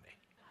balcony.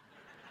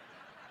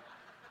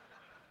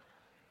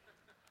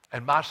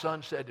 And my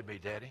son said to me,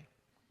 Daddy,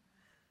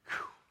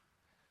 whew,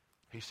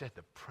 he said,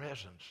 the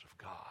presence of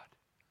God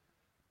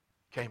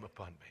came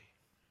upon me.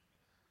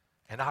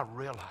 And I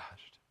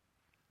realized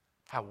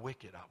how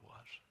wicked I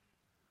was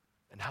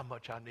and how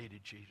much I needed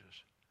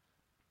Jesus.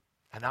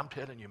 And I'm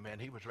telling you, man,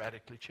 he was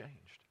radically changed.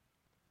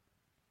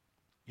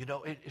 You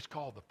know, it's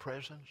called the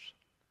presence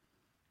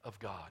of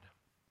God.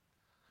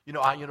 You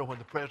know, when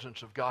the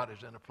presence of God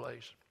is in a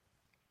place,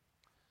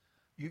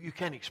 you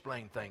can't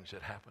explain things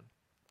that happen.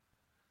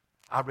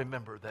 I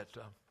remember that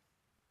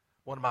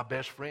one of my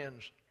best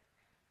friends,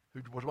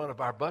 who was one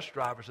of our bus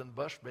drivers in the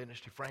bus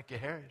ministry, Frankie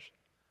Harris,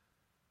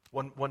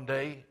 one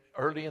day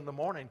early in the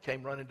morning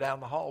came running down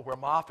the hall where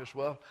my office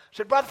was,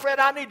 said, Brother Fred,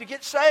 I need to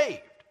get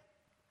saved.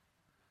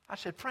 I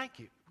said,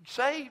 Frankie,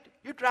 saved?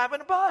 You're driving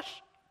a bus,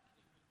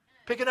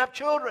 picking up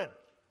children.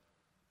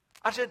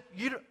 I said,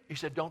 he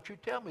said, don't you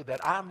tell me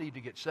that I need to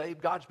get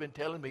saved. God's been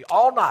telling me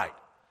all night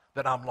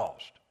that I'm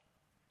lost.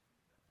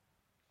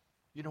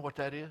 You know what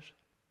that is?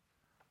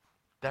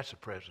 That's the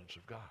presence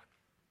of God.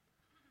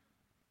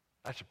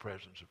 That's the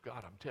presence of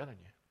God, I'm telling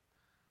you.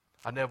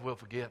 I never will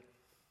forget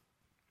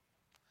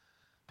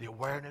the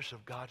awareness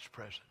of God's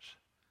presence.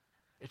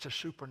 It's a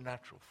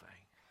supernatural thing.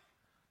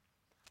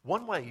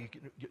 One way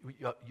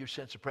you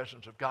sense the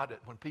presence of God, that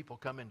when people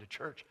come into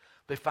church,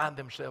 they find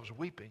themselves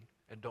weeping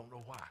and don't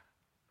know why.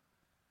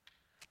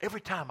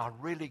 Every time I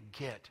really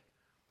get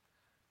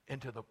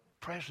into the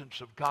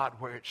presence of God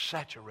where it's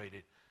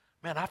saturated,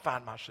 man, I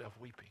find myself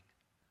weeping.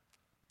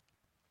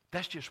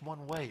 That's just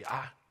one way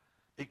I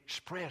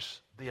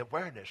express the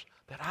awareness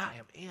that I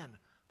am in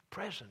the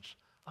presence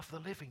of the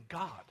living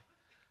God.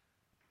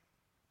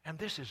 And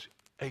this is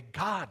a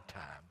God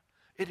time.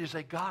 It is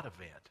a God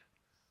event.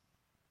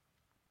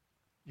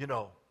 You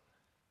know,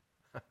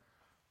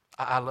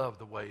 I love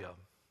the way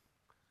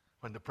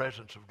when the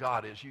presence of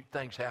God is,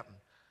 things happen.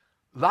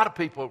 A lot of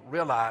people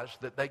realize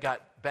that they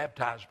got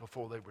baptized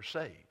before they were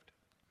saved.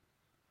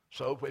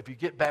 So if you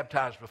get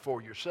baptized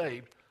before you're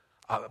saved,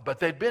 but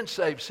they'd been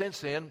saved since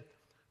then,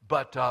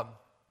 but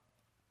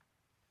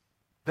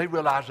they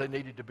realized they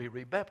needed to be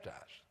rebaptized.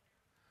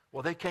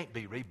 Well, they can't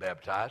be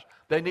rebaptized.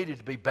 They needed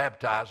to be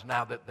baptized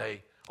now that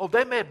they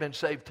may have been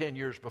saved 10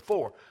 years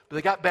before, but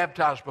they got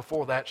baptized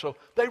before that, so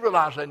they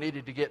realized they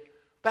needed to get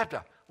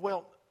baptized.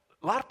 Well,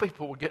 a lot of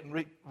people were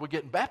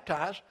getting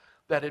baptized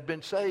that had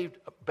been saved,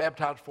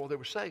 baptized before they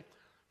were saved.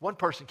 One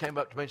person came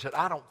up to me and said,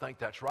 I don't think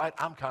that's right.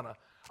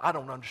 I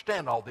don't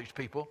understand all these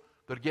people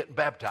that are getting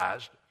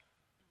baptized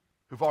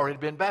who've already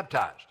been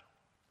baptized.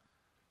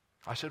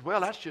 I said,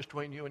 well, that's just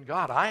between you and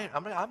God.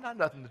 I'm not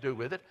nothing to do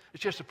with it.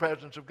 It's just the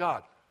presence of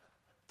God.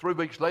 3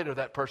 weeks later,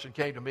 that person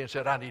came to me and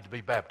said, I need to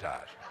be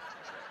baptized.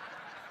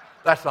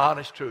 That's the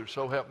honest truth.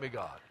 So help me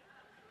God.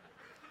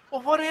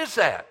 Well, what is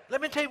that?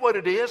 Let me tell you what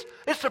it is.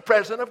 It's the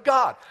presence of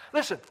God.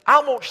 Listen, I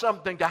want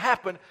something to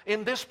happen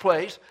in this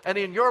place and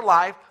in your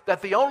life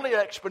that the only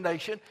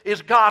explanation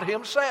is God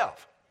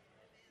himself.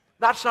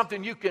 Not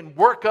something you can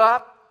work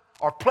up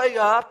or play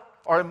up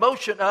or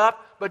emotion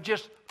up, but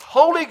just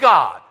holy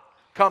God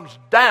comes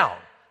down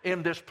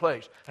in this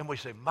place. And we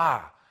say,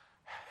 my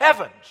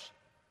heavens,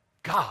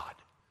 God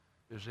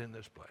is in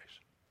this place.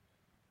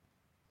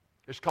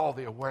 It's called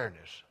the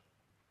awareness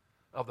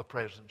of the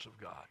presence of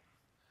God.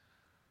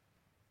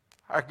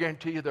 I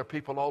guarantee you there are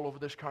people all over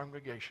this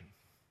congregation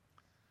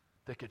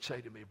that could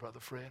say to me, Brother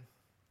Fred,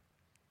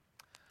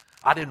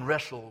 I didn't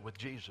wrestle with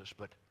Jesus,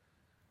 but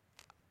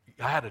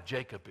I had a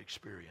Jacob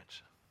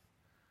experience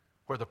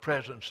where the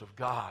presence of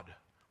God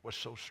was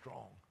so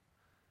strong.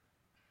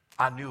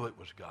 I knew it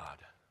was God.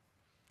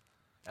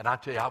 And I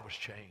tell you, I was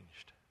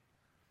changed.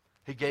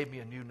 He gave me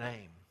a new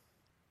name,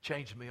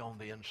 changed me on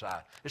the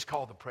inside. It's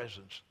called the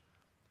presence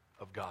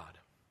of God.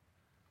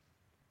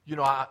 You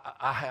know,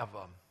 I have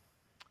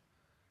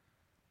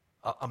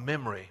a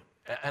memory,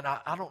 and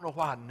I don't know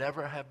why I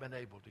never have been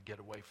able to get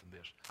away from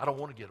this. I don't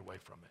want to get away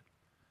from it.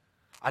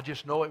 I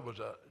just know it was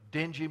a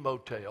dingy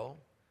motel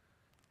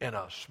in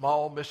a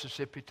small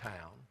Mississippi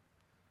town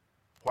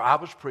where I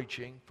was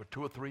preaching for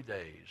 2 or 3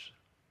 days.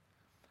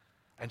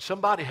 And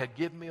somebody had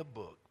given me a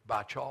book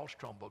by Charles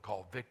Trumbull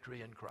called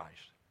Victory in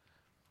Christ.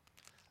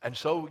 And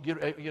so,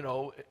 you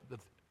know,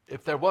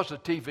 if there was a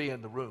TV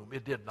in the room,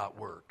 it did not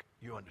work.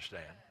 You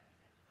understand?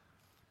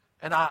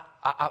 And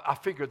I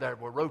figured there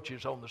were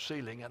roaches on the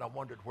ceiling, and I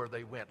wondered where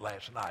they went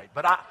last night.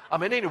 But I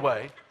mean,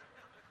 anyway,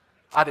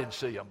 I didn't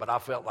see them, but I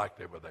felt like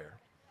they were there.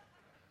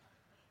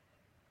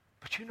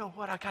 But you know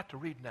what? I got to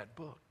reading that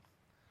book.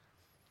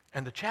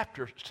 And the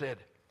chapter said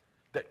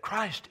that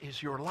Christ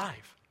is your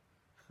life.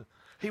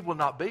 He will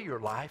not be your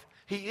life.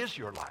 He is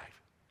your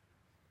life.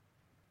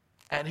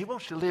 And he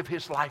wants to live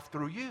his life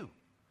through you.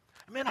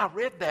 Man, I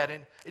read that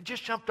and it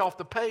just jumped off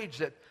the page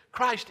that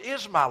Christ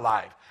is my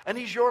life and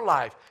he's your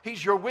life.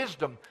 He's your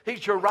wisdom.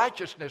 He's your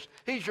righteousness.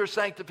 He's your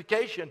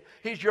sanctification.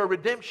 He's your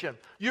redemption.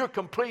 You're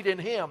complete in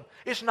him.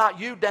 It's not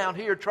you down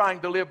here trying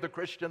to live the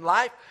Christian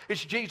life.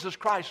 It's Jesus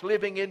Christ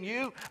living in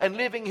you and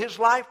living his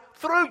life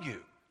through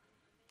you.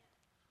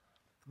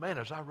 Man,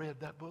 as I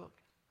read that book,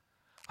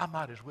 I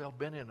might as well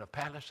been in a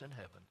palace in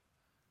heaven.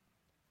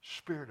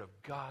 Spirit of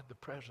God, the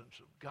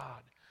presence of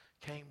God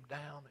came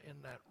down in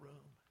that room.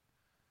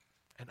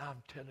 And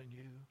I'm telling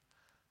you,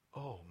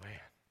 oh man,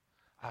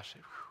 I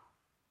said,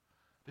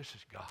 this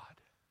is God.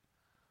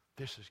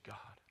 This is God.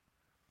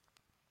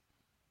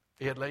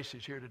 Ed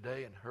Lacey's here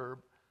today, and Herb.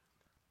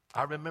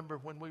 I remember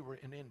when we were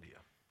in India.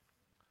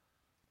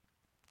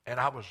 And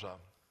I was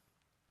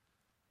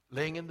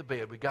laying in the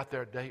bed. We got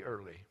there a day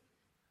early.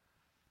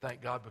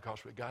 Thank God,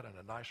 because we got in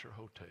a nicer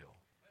hotel.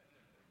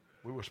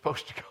 We were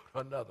supposed to go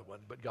to another one,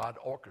 but God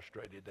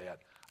orchestrated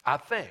that, I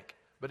think.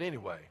 But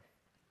anyway,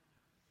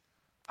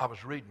 I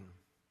was reading,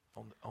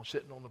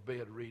 sitting on the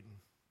bed reading,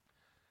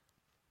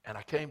 and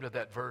I came to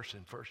that verse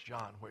in 1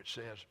 John where it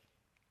says,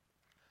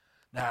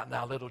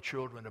 Now little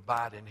children,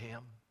 abide in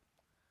him,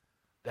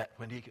 that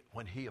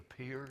when he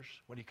appears,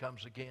 when he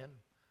comes again,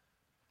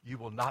 you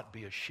will not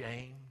be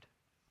ashamed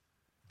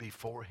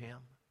before him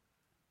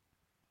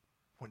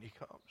when he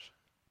comes.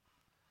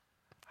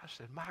 I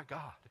said, my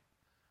God,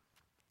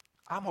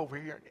 I'm over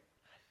here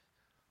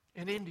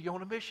in India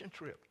on a mission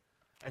trip,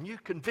 and you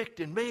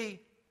convicting me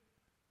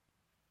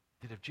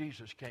that if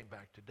Jesus came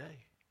back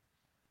today,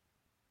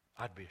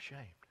 I'd be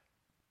ashamed.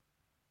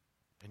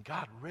 And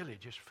God really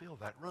just filled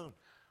that room.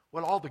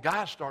 Well, all the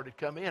guys started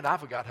coming in. I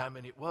forgot how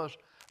many it was,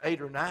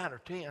 8 or 9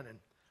 or 10. And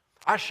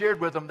I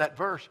shared with them that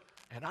verse,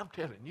 and I'm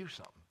telling you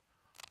something.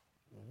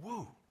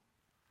 Woo!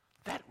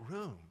 That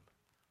room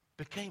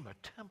became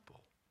a temple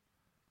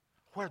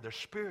where the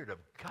Spirit of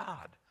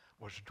God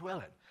was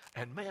dwelling.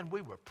 And man,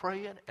 we were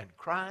praying and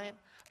crying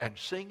and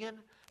singing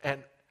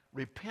and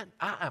repenting.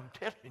 I am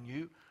telling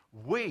you,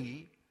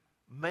 we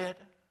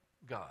met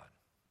God.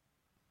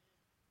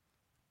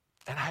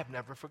 And I have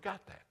never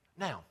forgot that.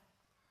 Now,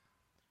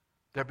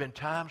 there have been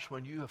times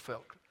when you have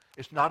felt,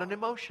 it's not an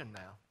emotion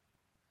now,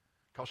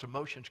 because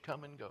emotions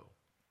come and go.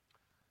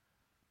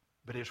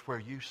 But it's where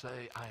you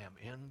say, I am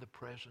in the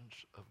presence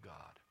of God.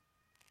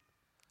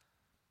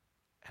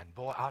 And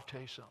boy, I'll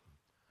tell you something.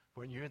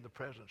 When you're in the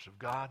presence of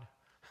God,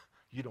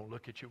 you don't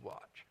look at your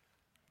watch,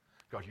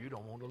 because you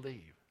don't want to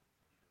leave.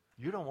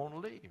 You don't want to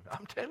leave.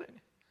 I'm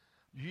telling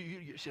you.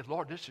 You said,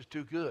 Lord, this is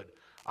too good.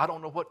 I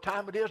don't know what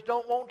time it is.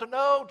 Don't want to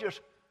know.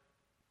 Just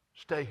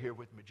stay here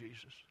with me,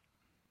 Jesus.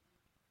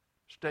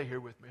 Stay here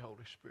with me,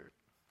 Holy Spirit.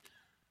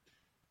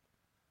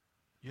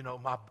 You know,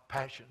 my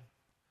passion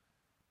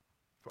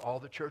for all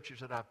the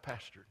churches that I've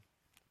pastored,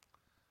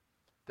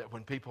 that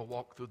when people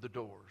walk through the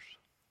doors,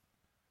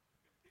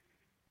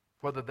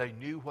 whether they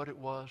knew what it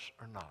was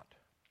or not,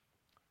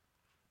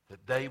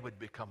 that they would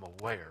become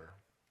aware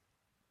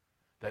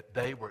that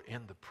they were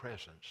in the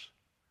presence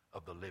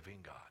of the living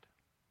God.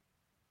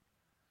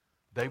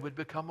 They would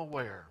become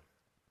aware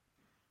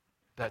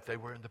that they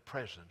were in the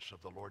presence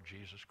of the Lord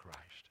Jesus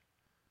Christ.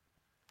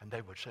 And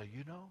they would say,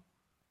 you know,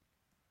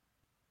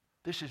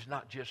 this is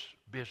not just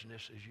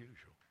business as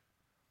usual.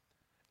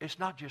 It's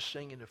not just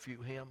singing a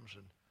few hymns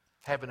and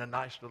having a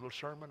nice little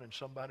sermon and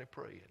somebody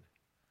praying.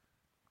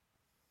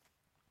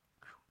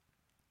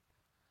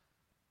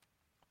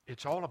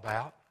 It's all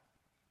about,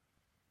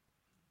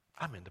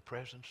 I'm in the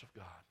presence of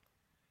God.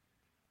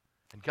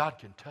 And God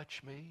can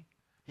touch me.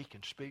 He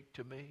can speak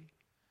to me.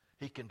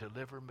 He can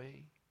deliver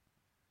me.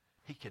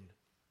 He can,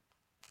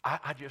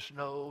 I just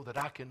know that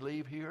I can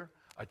leave here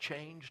a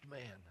changed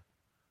man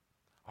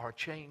or a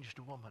changed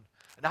woman.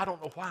 And I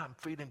don't know why I'm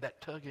feeling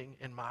that tugging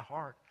in my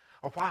heart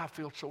or why I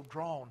feel so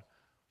drawn.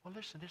 Well,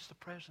 listen, it's the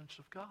presence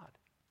of God.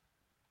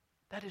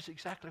 That is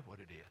exactly what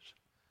it is.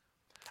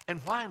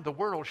 And why in the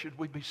world should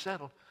we be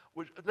settled?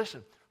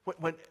 Listen,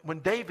 when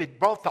David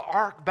brought the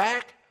ark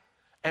back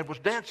and was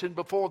dancing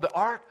before the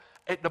ark,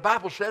 the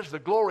Bible says the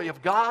glory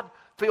of God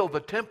filled the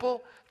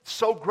temple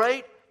so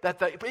great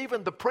that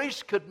even the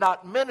priests could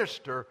not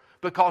minister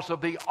because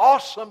of the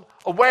awesome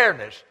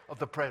awareness of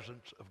the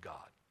presence of God.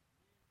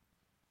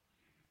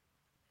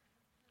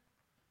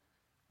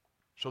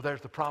 So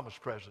there's the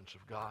promised presence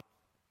of God.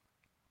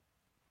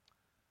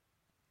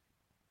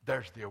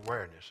 There's the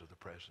awareness of the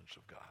presence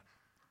of God.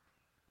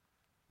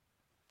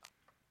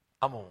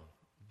 I'm going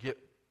to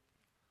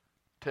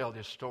tell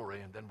this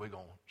story, and then we're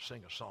going to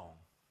sing a song.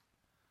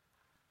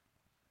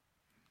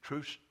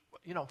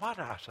 You know, why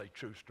did I say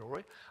true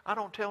story? I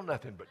don't tell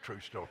nothing but true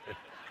story.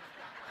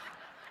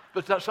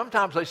 But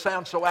sometimes they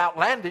sound so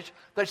outlandish,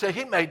 they say,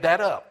 he made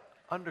that up.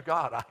 Under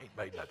God, I ain't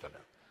made nothing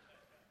up.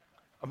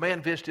 A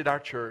man visited our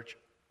church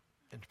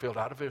and filled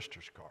out a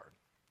visitor's card.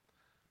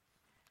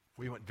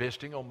 We went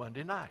visiting on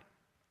Monday night.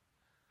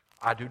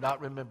 I do not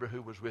remember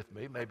who was with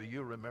me. Maybe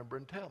you remember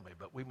and tell me.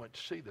 But we went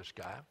to see this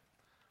guy.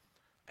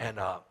 And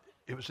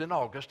it was in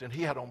August, and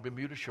he had on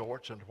Bermuda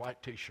shorts and a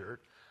white T-shirt.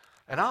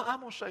 And I'm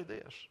going to say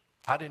this.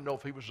 I didn't know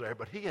if he was there,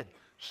 but he had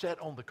said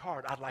on the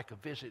card, I'd like a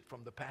visit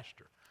from the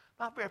pastor.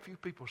 Not very few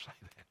people say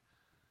that.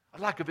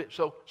 I'd like a visit.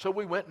 So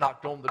we went,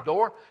 knocked on the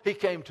door. He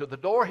came to the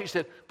door. He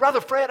said,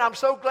 Brother Fred, I'm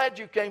so glad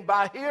you came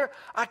by here.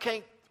 I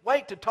can't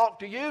wait to talk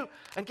to you.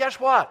 And guess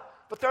what?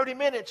 For 30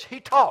 minutes,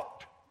 he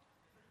talked.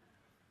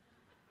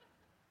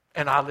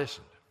 And I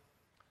listened.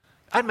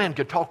 That man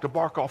could talk the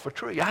bark off a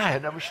tree. I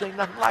had never seen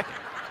nothing like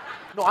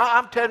it. No,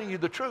 I'm telling you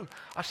the truth.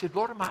 I said,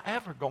 Lord, am I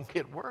ever going to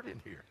get word in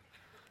here?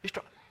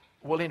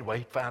 Well, anyway,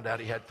 he found out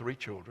he had 3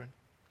 children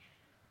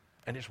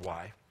and his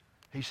wife.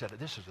 He said,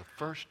 this is the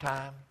first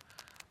time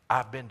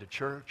I've been to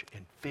church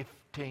in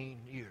 15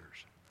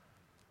 years.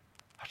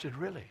 I said,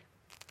 really?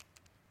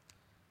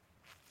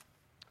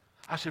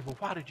 I said, well,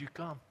 why did you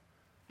come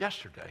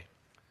yesterday?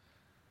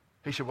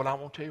 He said, well, I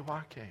won't tell you why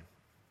I came.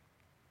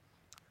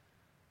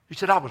 He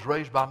said, I was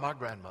raised by my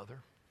grandmother,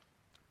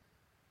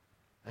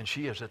 and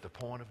she is at the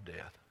point of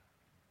death.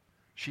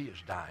 She is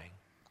dying.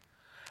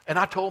 And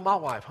I told my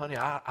wife, honey,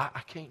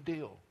 I can't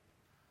deal.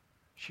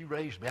 She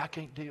raised me. I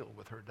can't deal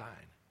with her dying.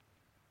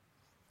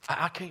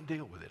 I can't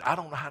deal with it. I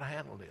don't know how to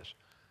handle this.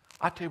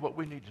 I tell you what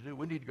we need to do.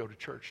 We need to go to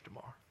church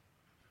tomorrow.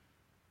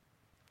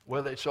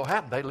 Well, it so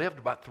happened they lived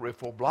about 3 or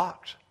 4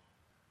 blocks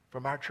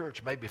from our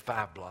church, maybe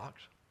 5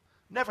 blocks.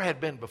 Never had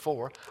been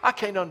before. I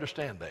can't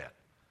understand that.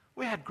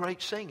 We had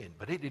great singing,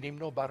 but he didn't even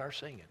know about our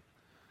singing.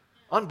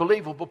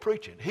 Unbelievable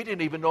preaching. He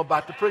didn't even know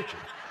about the preaching.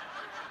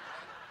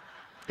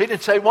 He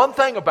didn't say one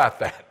thing about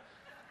that.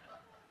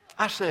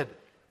 I said,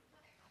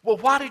 well,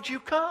 why did you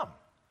come?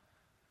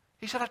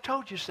 He said, I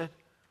told you. He said,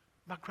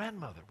 my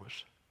grandmother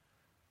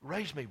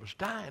raised me, was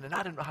dying, and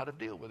I didn't know how to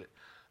deal with it.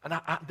 And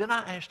then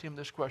I asked him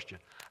this question,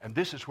 and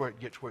this is where it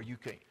gets where you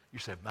can't. You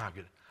said, my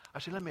goodness. I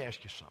said, let me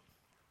ask you something.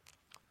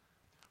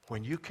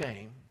 When you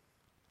came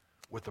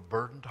with a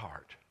burdened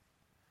heart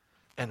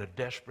and a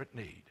desperate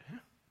need,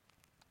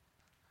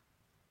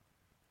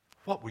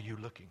 what were you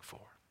looking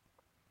for?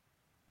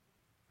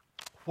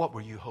 What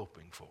were you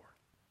hoping for?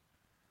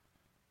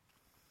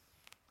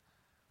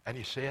 And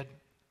he said,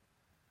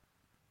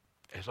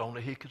 as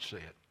only he could say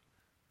it,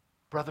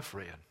 Brother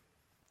Fred,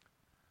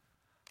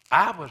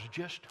 I was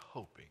just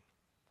hoping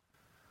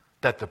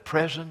that the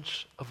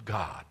presence of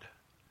God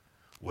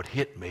would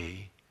hit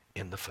me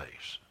in the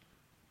face.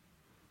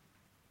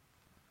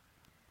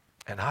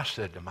 And I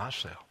said to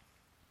myself,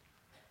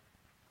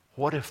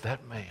 what if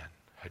that man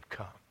had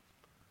come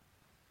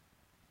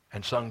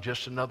and sung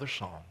just another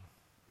song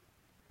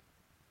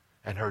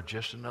and heard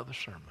just another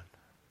sermon,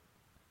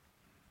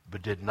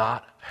 but did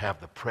not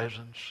have the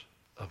presence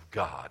of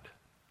God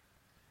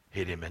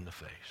hit him in the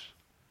face?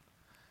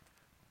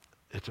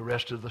 The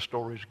rest of the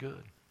story's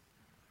good.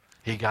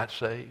 He got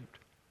saved.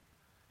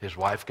 His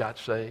wife got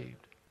saved.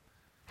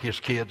 His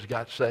kids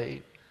got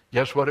saved.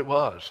 Guess what it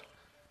was?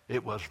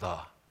 It was the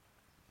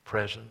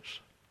presence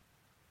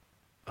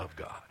of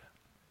God.